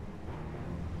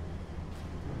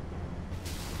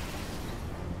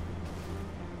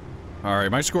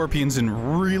 Alright, my Scorpion's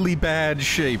in really bad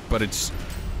shape, but it's...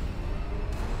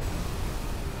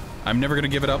 I'm never gonna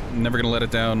give it up, I'm never gonna let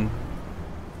it down.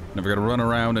 Never gonna run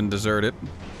around and desert it.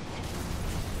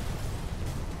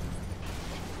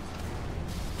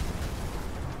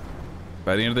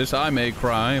 By the end of this, I may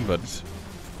cry, but...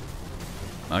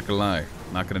 Not gonna lie,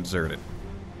 not gonna desert it.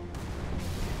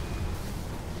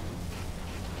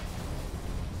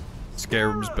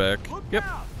 Scarab's back. Look Yep.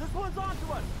 out! This one's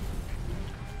onto us!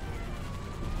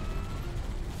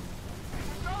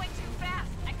 We're going too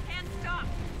fast. I can't stop.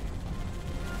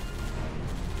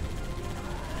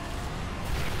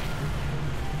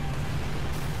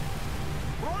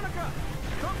 Veronica!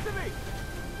 Come to me!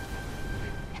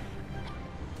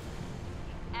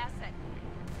 Asset.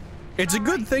 It's a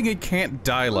good thing it can't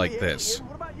die like this.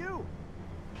 What about you?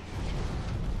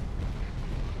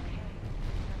 Okay.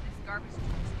 This garbage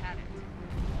truck's had it.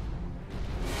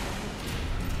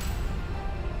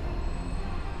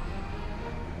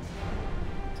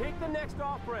 Take the next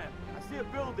off-ramp. I see a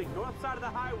building, north side of the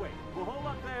highway. We'll hold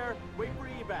up there, wait for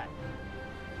evac.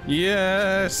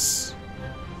 Yes!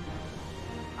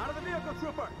 Out of the vehicle,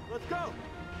 trooper! Let's go!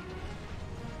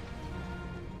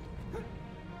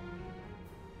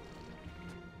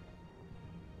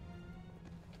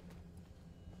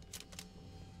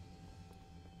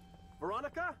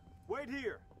 Veronica, wait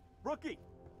here. Rookie,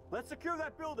 let's secure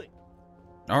that building.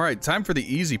 Alright, time for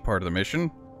the easy part of the mission.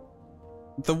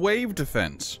 The wave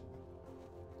defense.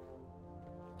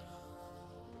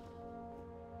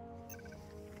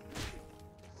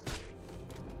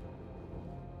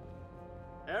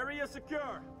 Area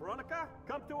secure. Veronica,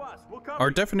 come to us. We'll cover Our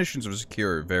you. definitions of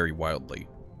secure vary wildly.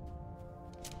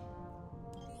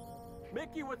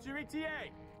 Mickey, what's your ETA?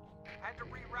 Had to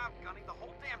reroute, Gunny. The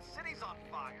whole damn city's on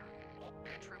fire.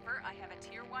 Trooper, I have a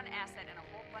Tier 1 asset and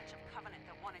a whole bunch of Covenant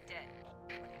that want it dead.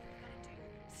 Whatever you gotta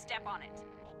do, step on it.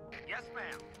 Yes,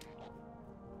 ma'am.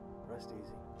 Rest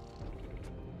easy.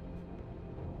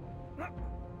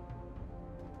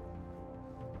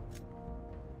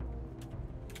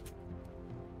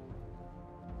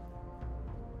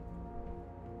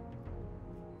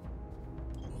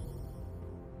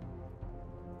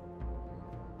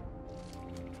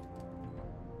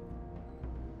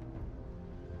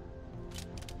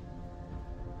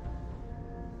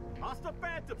 Hostile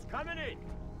Phantoms coming in.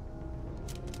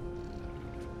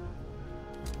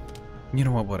 You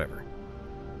know what, whatever.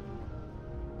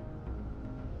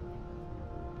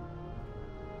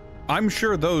 I'm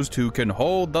sure those two can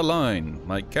hold the line,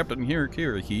 like Captain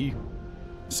Hirokiriki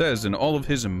says in all of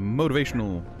his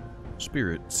motivational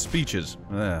speeches.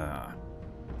 Ah.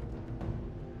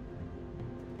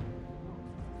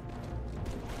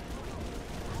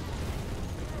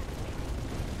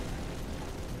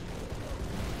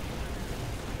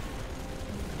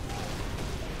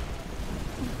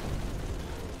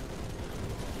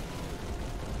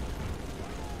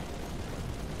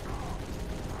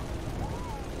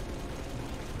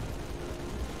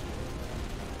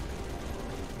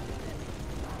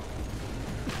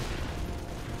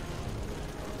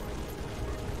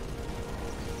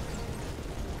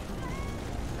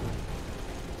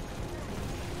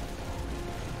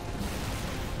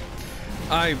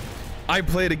 I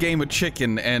played a game of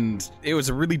chicken, and it was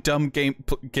a really dumb game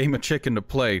of chicken to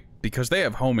play, because they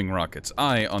have homing rockets.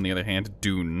 I, on the other hand,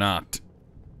 do not.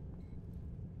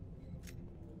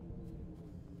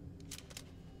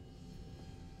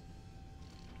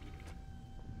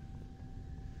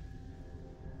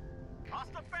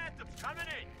 Hostile Phantoms coming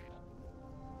in.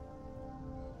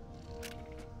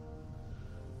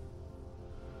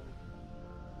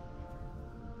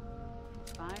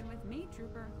 Fine with me,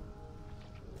 Trooper.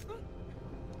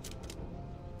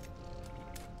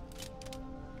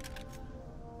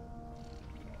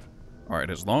 Alright,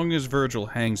 as long as Virgil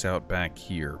hangs out back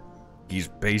here, he's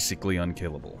basically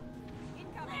unkillable.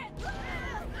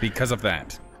 Because of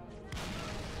that.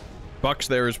 Buck's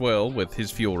there as well with his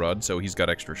fuel rod, so he's got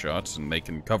extra shots, and they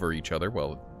can cover each other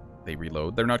while they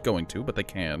reload. They're not going to, but they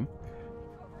can.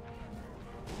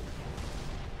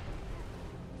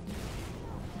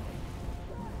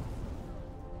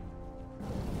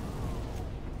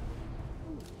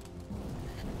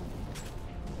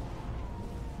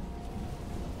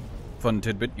 Fun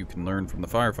tidbit you can learn from the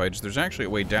firefights. There's actually a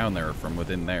way down there from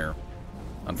within there.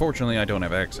 Unfortunately, I don't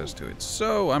have access to it,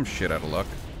 so I'm shit out of luck.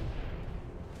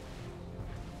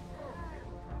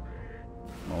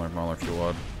 Mauler fuel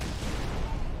rod.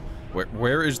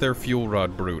 Where is their fuel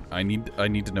rod brute? I need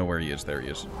to know where he is. There he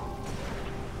is.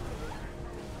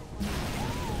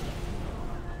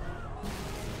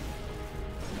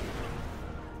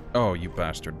 Oh, you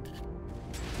bastard.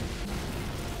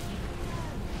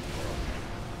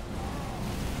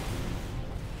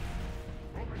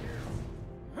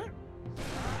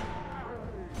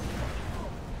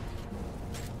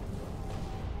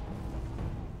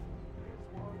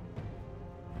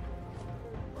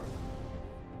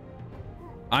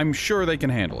 I'm sure they can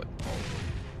handle it.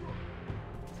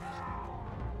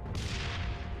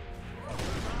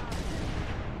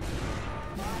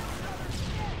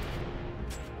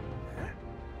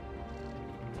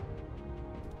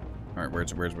 Alright,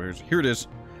 where's... Here it is.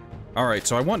 Alright,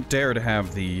 so I want Dare to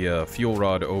have the fuel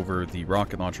rod over the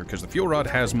rocket launcher, because the fuel rod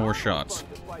has more shots.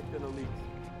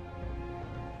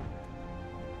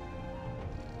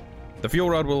 The fuel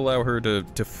rod will allow her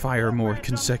to fire more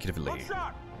consecutively.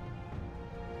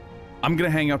 I'm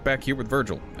gonna hang out back here with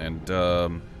Virgil and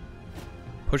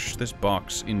push this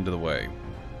box into the way.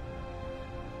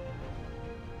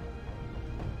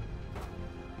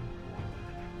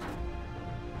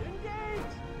 Engage!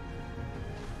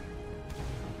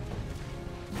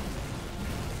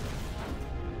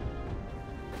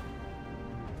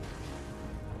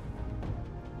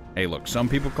 Hey, look, some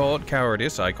people call it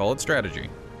cowardice, I call it strategy.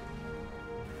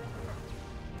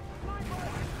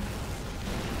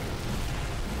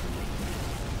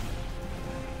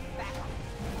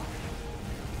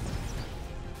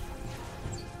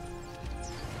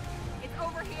 It's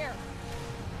over here.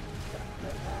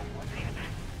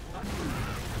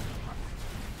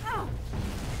 Oh.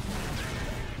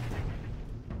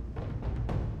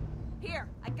 Here,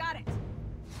 I got it.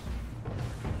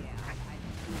 Yeah,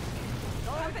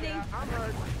 company. Yeah, I'm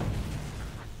hurt.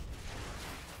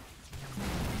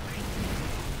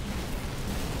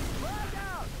 Flag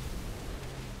out!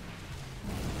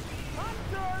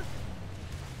 Hunters!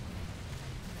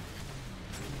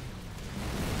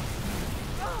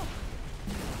 Oh!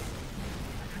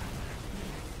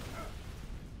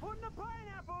 Putting a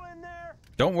pineapple in there!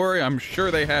 Don't worry, I'm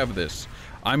sure they have this.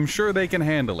 I'm sure they can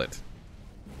handle it.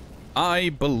 I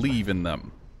believe in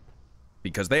them.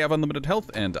 Because they have unlimited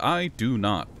health, and I do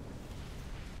not.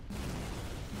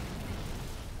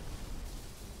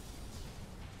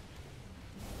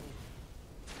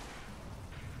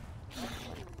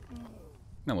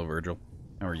 Hello, Virgil.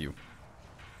 How are you?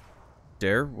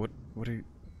 Dare? What are you...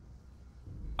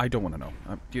 I don't want to know.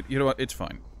 You know what? It's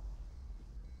fine.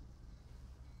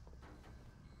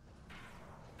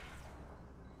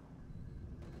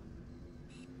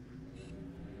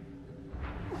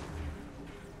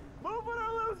 Move it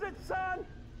or lose it, son!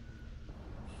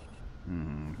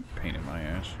 Pain in my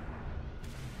ass.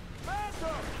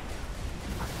 Phantom!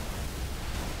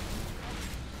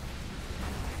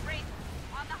 Wraith,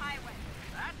 on the highway.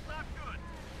 That's not good.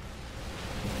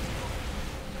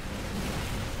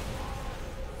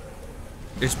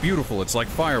 It's beautiful. It's like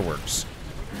fireworks.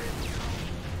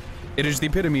 It is the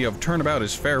epitome of turnabout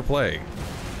is fair play.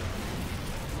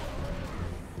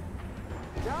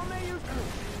 Down they used to.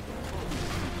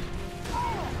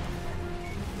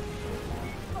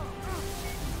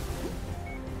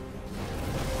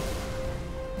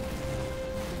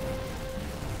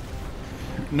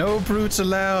 No brutes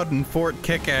allowed in Fort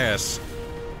Kickass.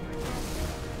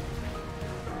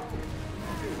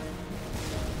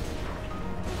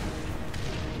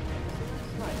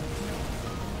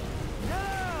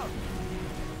 Down!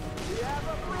 We have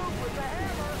a brute with a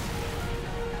hammer!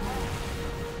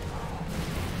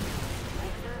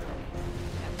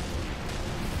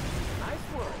 Nice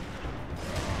work.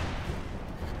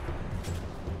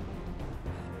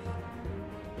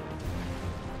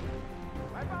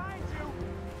 Right behind you!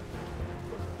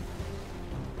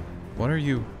 What are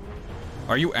you...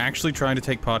 Are you actually trying to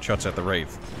take pot shots at the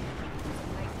Wraith?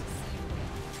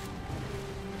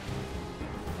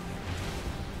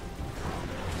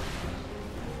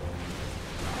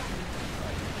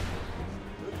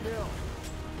 Good kill.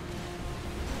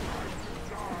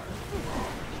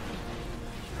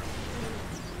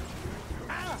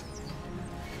 Ah!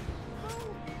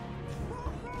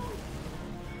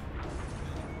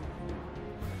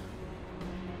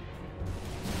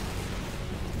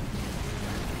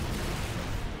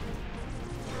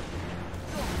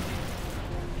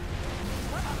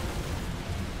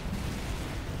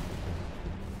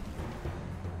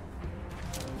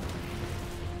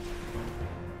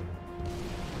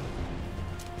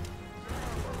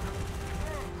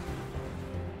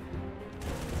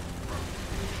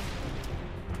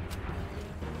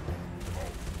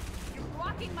 You're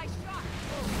blocking my shot.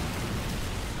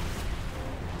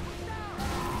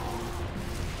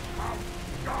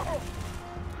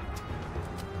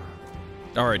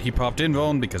 Alright, he popped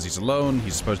invuln because he's alone.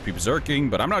 He's supposed to be berserking,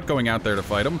 but I'm not going out there to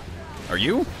fight him. Are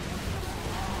you?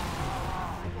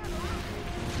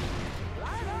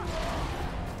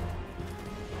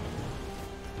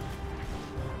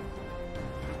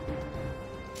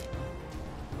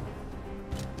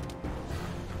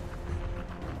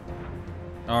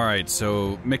 Alright,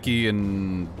 so Mickey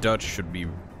and Dutch should be...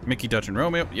 Mickey, Dutch, and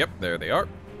Romeo. Yep, there they are.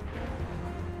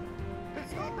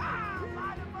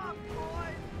 Light him up,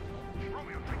 boys!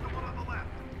 Romeo, take the one on the left.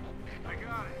 I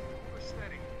got it. We're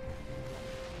steady.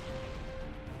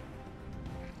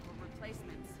 For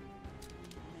replacements.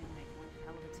 They make one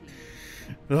hell of a team.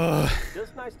 Ugh.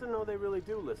 Just nice to know they really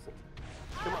do listen.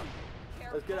 Come on,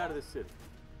 let's get out of this city.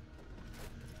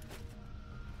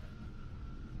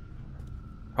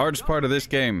 Hardest part of this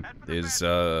game is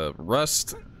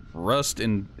Rust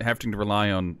and having to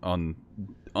rely on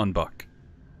Buck.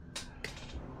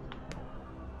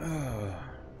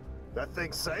 That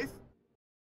thing's safe?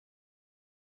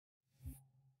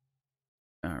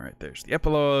 Alright, there's the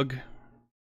epilogue.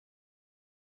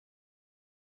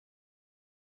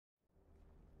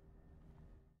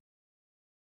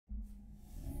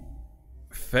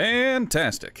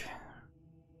 Fantastic.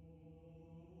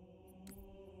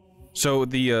 So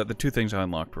the two things I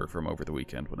unlocked were from over the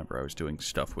weekend whenever I was doing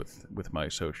stuff with my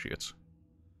associates.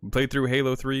 We played through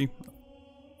Halo 3,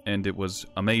 and it was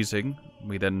amazing.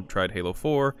 We then tried Halo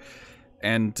 4,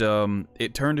 and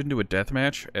it turned into a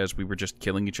deathmatch as we were just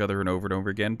killing each other and over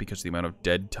again because the amount of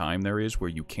dead time there is where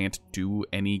you can't do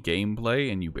any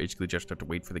gameplay and you basically just have to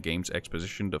wait for the game's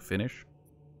exposition to finish.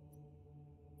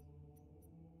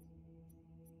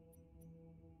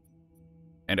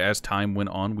 And as time went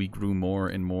on, we grew more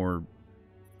and more,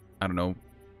 I don't know,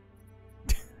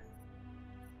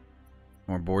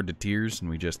 more bored to tears, and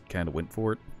we just kind of went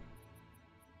for it.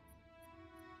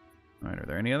 Alright, are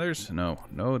there any others? No.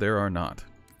 No, there are not.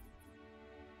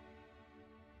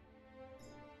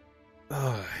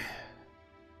 Alright,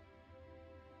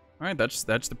 that's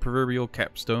the proverbial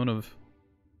capstone of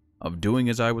doing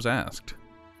as I was asked.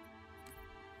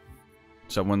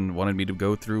 Someone wanted me to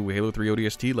go through Halo 3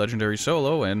 ODST Legendary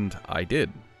Solo, and I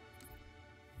did.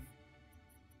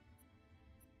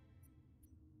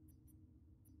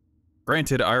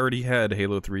 Granted, I already had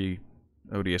Halo 3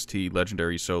 ODST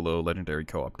Legendary Solo, Legendary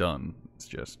Co-op done. It's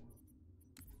just...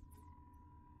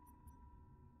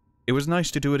 It was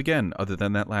nice to do it again, other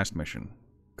than that last mission.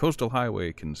 Coastal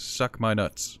Highway can suck my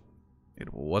nuts.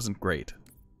 It wasn't great.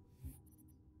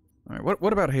 Alright,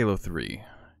 what about Halo 3?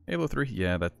 Halo 3?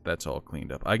 Yeah, that's all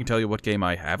cleaned up. I can tell you what game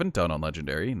I haven't done on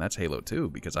Legendary, and that's Halo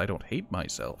 2, because I don't hate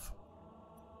myself.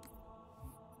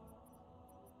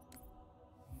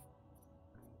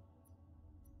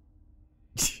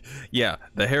 Yeah,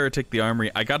 the Heretic, the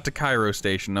Armory. I got to Cairo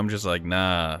Station, I'm just like,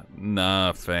 nah,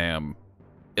 fam.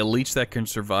 Elites that can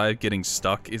survive getting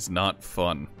stuck is not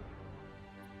fun.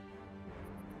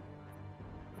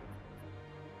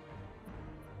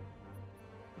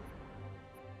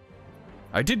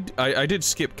 I did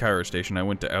skip Cairo Station. I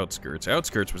went to Outskirts.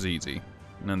 Outskirts was easy.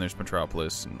 And then there's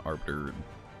Metropolis and Arbiter.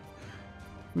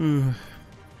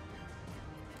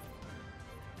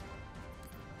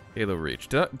 Halo Reach.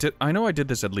 I know I did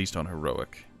this at least on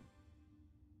Heroic.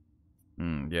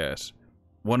 Yes.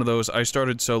 One of those, I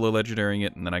started solo legendarying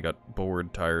it, and then I got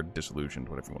bored, tired, disillusioned,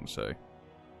 whatever you want to say.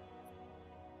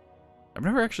 I've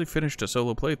never actually finished a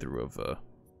solo playthrough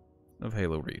of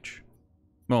Halo Reach.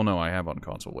 Well, no, I have on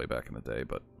console way back in the day,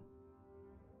 but...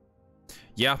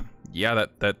 Yeah,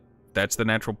 that's the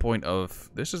natural point of,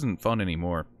 this isn't fun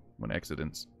anymore when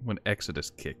Exodus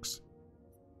kicks.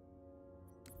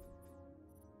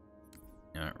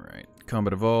 Alright,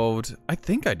 Combat Evolved. I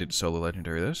think I did solo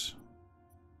legendary this.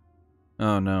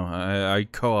 Oh no, I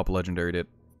co-op legendaried it.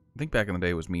 I think back in the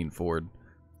day it was me and Ford.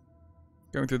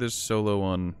 Going through this solo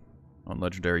on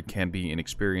legendary can be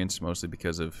inexperienced, mostly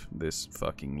because of this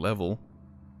fucking level.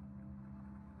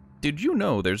 Did you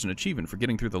know there's an achievement for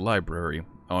getting through the library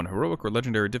on heroic or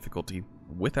legendary difficulty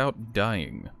without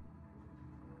dying?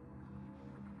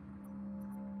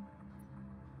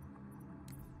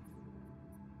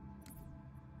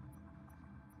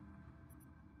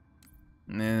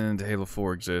 And Halo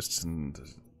 4 exists, and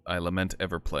I lament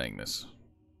ever playing this.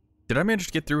 Did I manage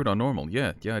to get through it on normal?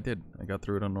 Yeah, I did. I got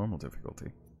through it on normal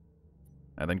difficulty.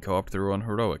 I then co-opted through on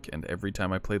heroic, and every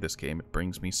time I play this game, it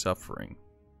brings me suffering.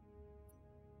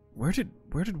 Where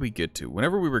did we get to?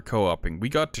 Whenever we were co-oping, we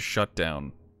got to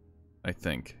Shutdown, I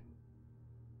think.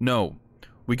 No,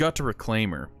 we got to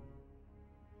Reclaimer.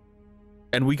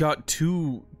 And we got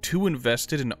too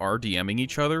invested in RDMing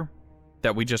each other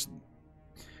that we just...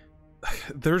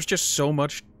 There's just so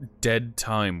much dead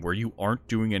time where you aren't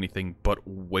doing anything but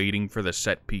waiting for the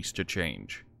set piece to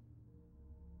change.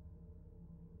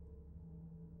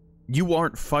 You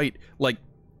aren't like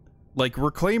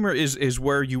Reclaimer is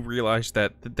where you realize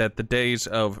that the days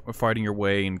of fighting your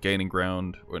way and gaining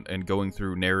ground and going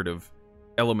through narrative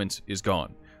elements is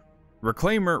gone.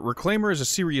 Reclaimer is a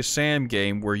serious Sam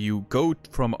game where you go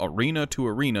from arena to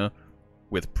arena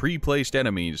with pre-placed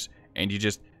enemies and you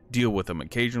just deal with them,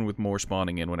 occasionally with more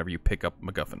spawning in whenever you pick up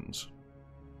MacGuffins.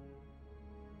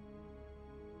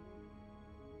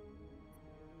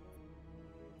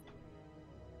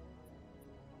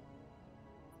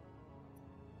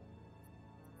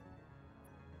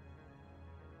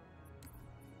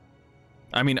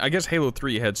 I mean, I guess Halo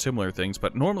 3 had similar things,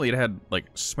 but normally it had, like,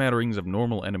 smatterings of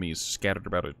normal enemies scattered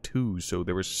about it too, so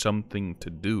there was something to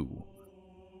do.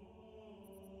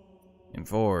 In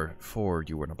 4,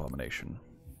 you were an abomination.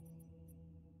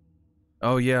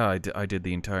 Oh yeah, I did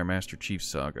the entire Master Chief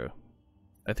saga.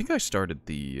 I think I started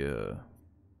the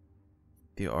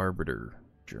Arbiter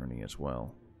journey as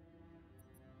well.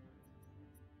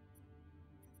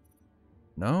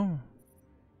 No?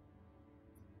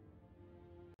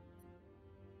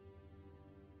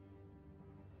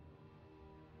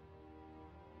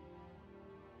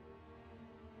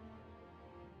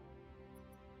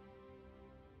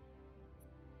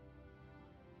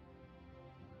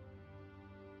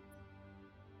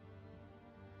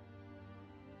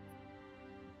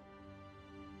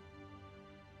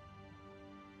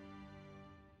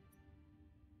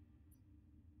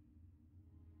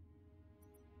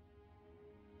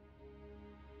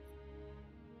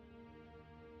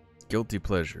 Guilty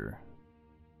pleasure.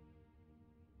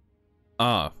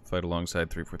 Ah, fight alongside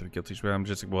 343 Guilty Pleasure. I'm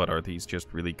just, what, are these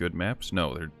just really good maps?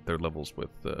 No, they're levels with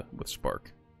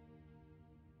Spark.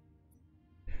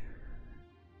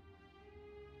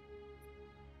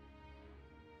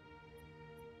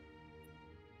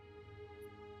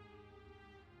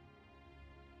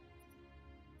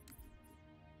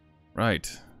 Right.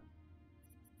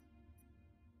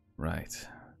 Right.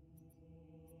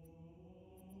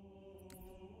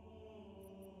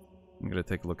 I'm gonna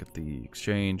take a look at the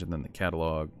exchange and then the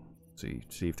catalog. See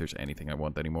if there's anything I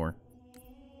want anymore.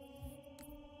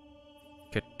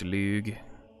 Catalog.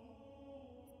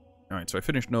 Alright, so I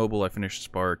finished Noble, I finished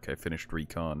Spark, I finished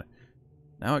Recon.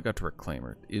 Now I got to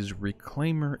Reclaimer. Is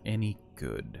Reclaimer any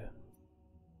good?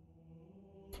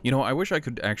 You know, I wish I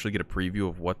could actually get a preview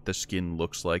of what the skin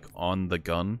looks like on the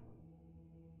gun,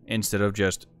 instead of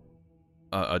just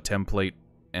a template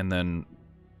and then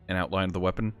an outline of the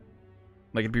weapon.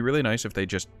 Like, it'd be really nice if they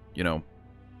just, you know,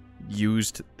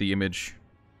 used the image,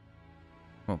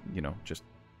 well, you know, just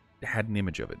had an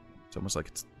image of it. It's almost like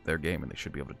it's their game and they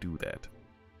should be able to do that.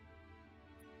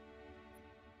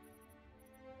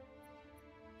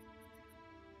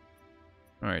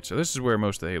 Alright, so this is where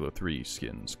most of the Halo 3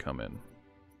 skins come in.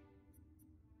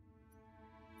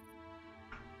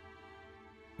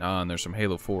 Ah, and there's some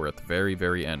Halo 4 at the very,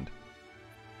 very end.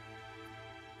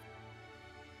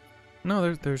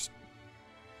 No, there's...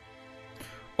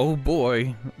 Oh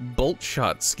boy, bolt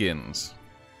shot skins.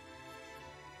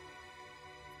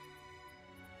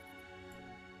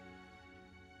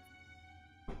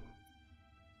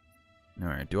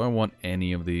 Alright, do I want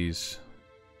any of these?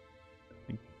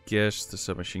 I guess the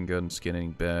submachine gun skin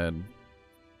ain't bad.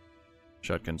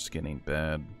 Shotgun skin ain't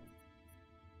bad.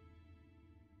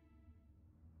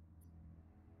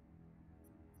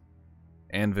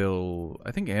 Anvil,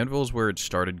 I think Anvil's where it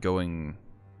started going.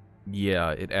 Yeah,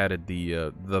 it added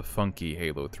the funky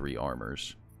Halo 3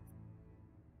 armors.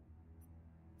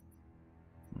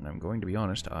 And I'm going to be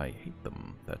honest, I hate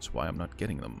them. That's why I'm not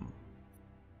getting them.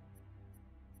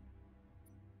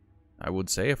 I would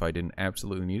say if I didn't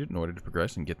absolutely need it in order to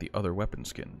progress and get the other weapon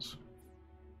skins.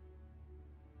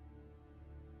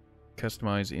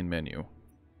 Customize in menu.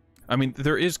 I mean,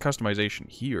 there is customization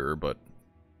here, but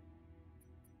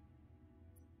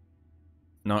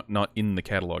not in the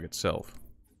catalog itself.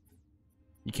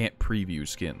 You can't preview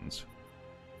skins.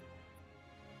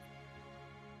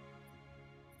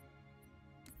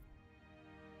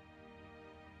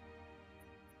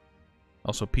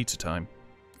 Also, pizza time.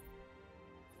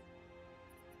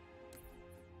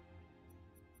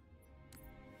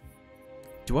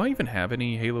 Do I even have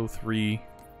any Halo 3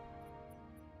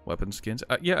 weapon skins?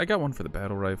 Yeah, I got one for the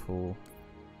battle rifle.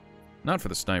 Not for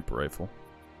the sniper rifle.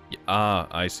 Yeah, ah,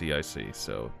 I see.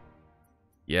 So,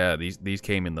 yeah, these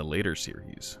came in the later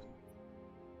series.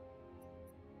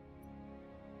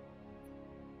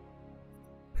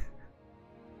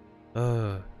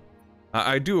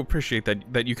 I do appreciate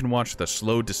that you can watch the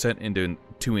slow descent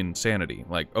into insanity.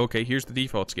 Like, okay, here's the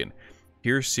default skin.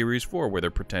 Here's Series 4, where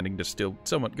they're pretending to still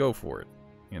somewhat go for it,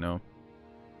 you know?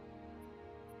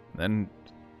 Then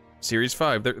Series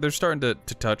 5, they're starting to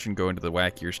touch and go into the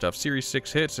wackier stuff. Series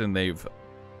 6 hits, and they've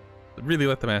really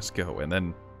let the mask go, and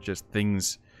then just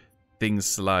things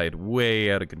slide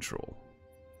way out of control.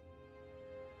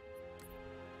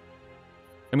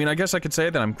 I mean, I guess I could say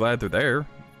that I'm glad they're there.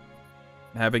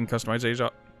 Having customization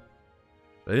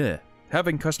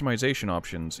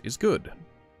options is good.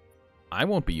 I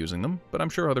won't be using them, but I'm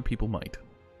sure other people might.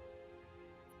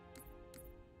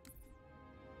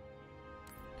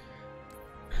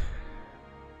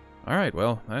 Alright,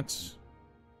 well, that's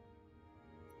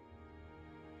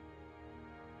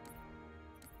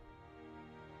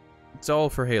all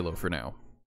for Halo for now.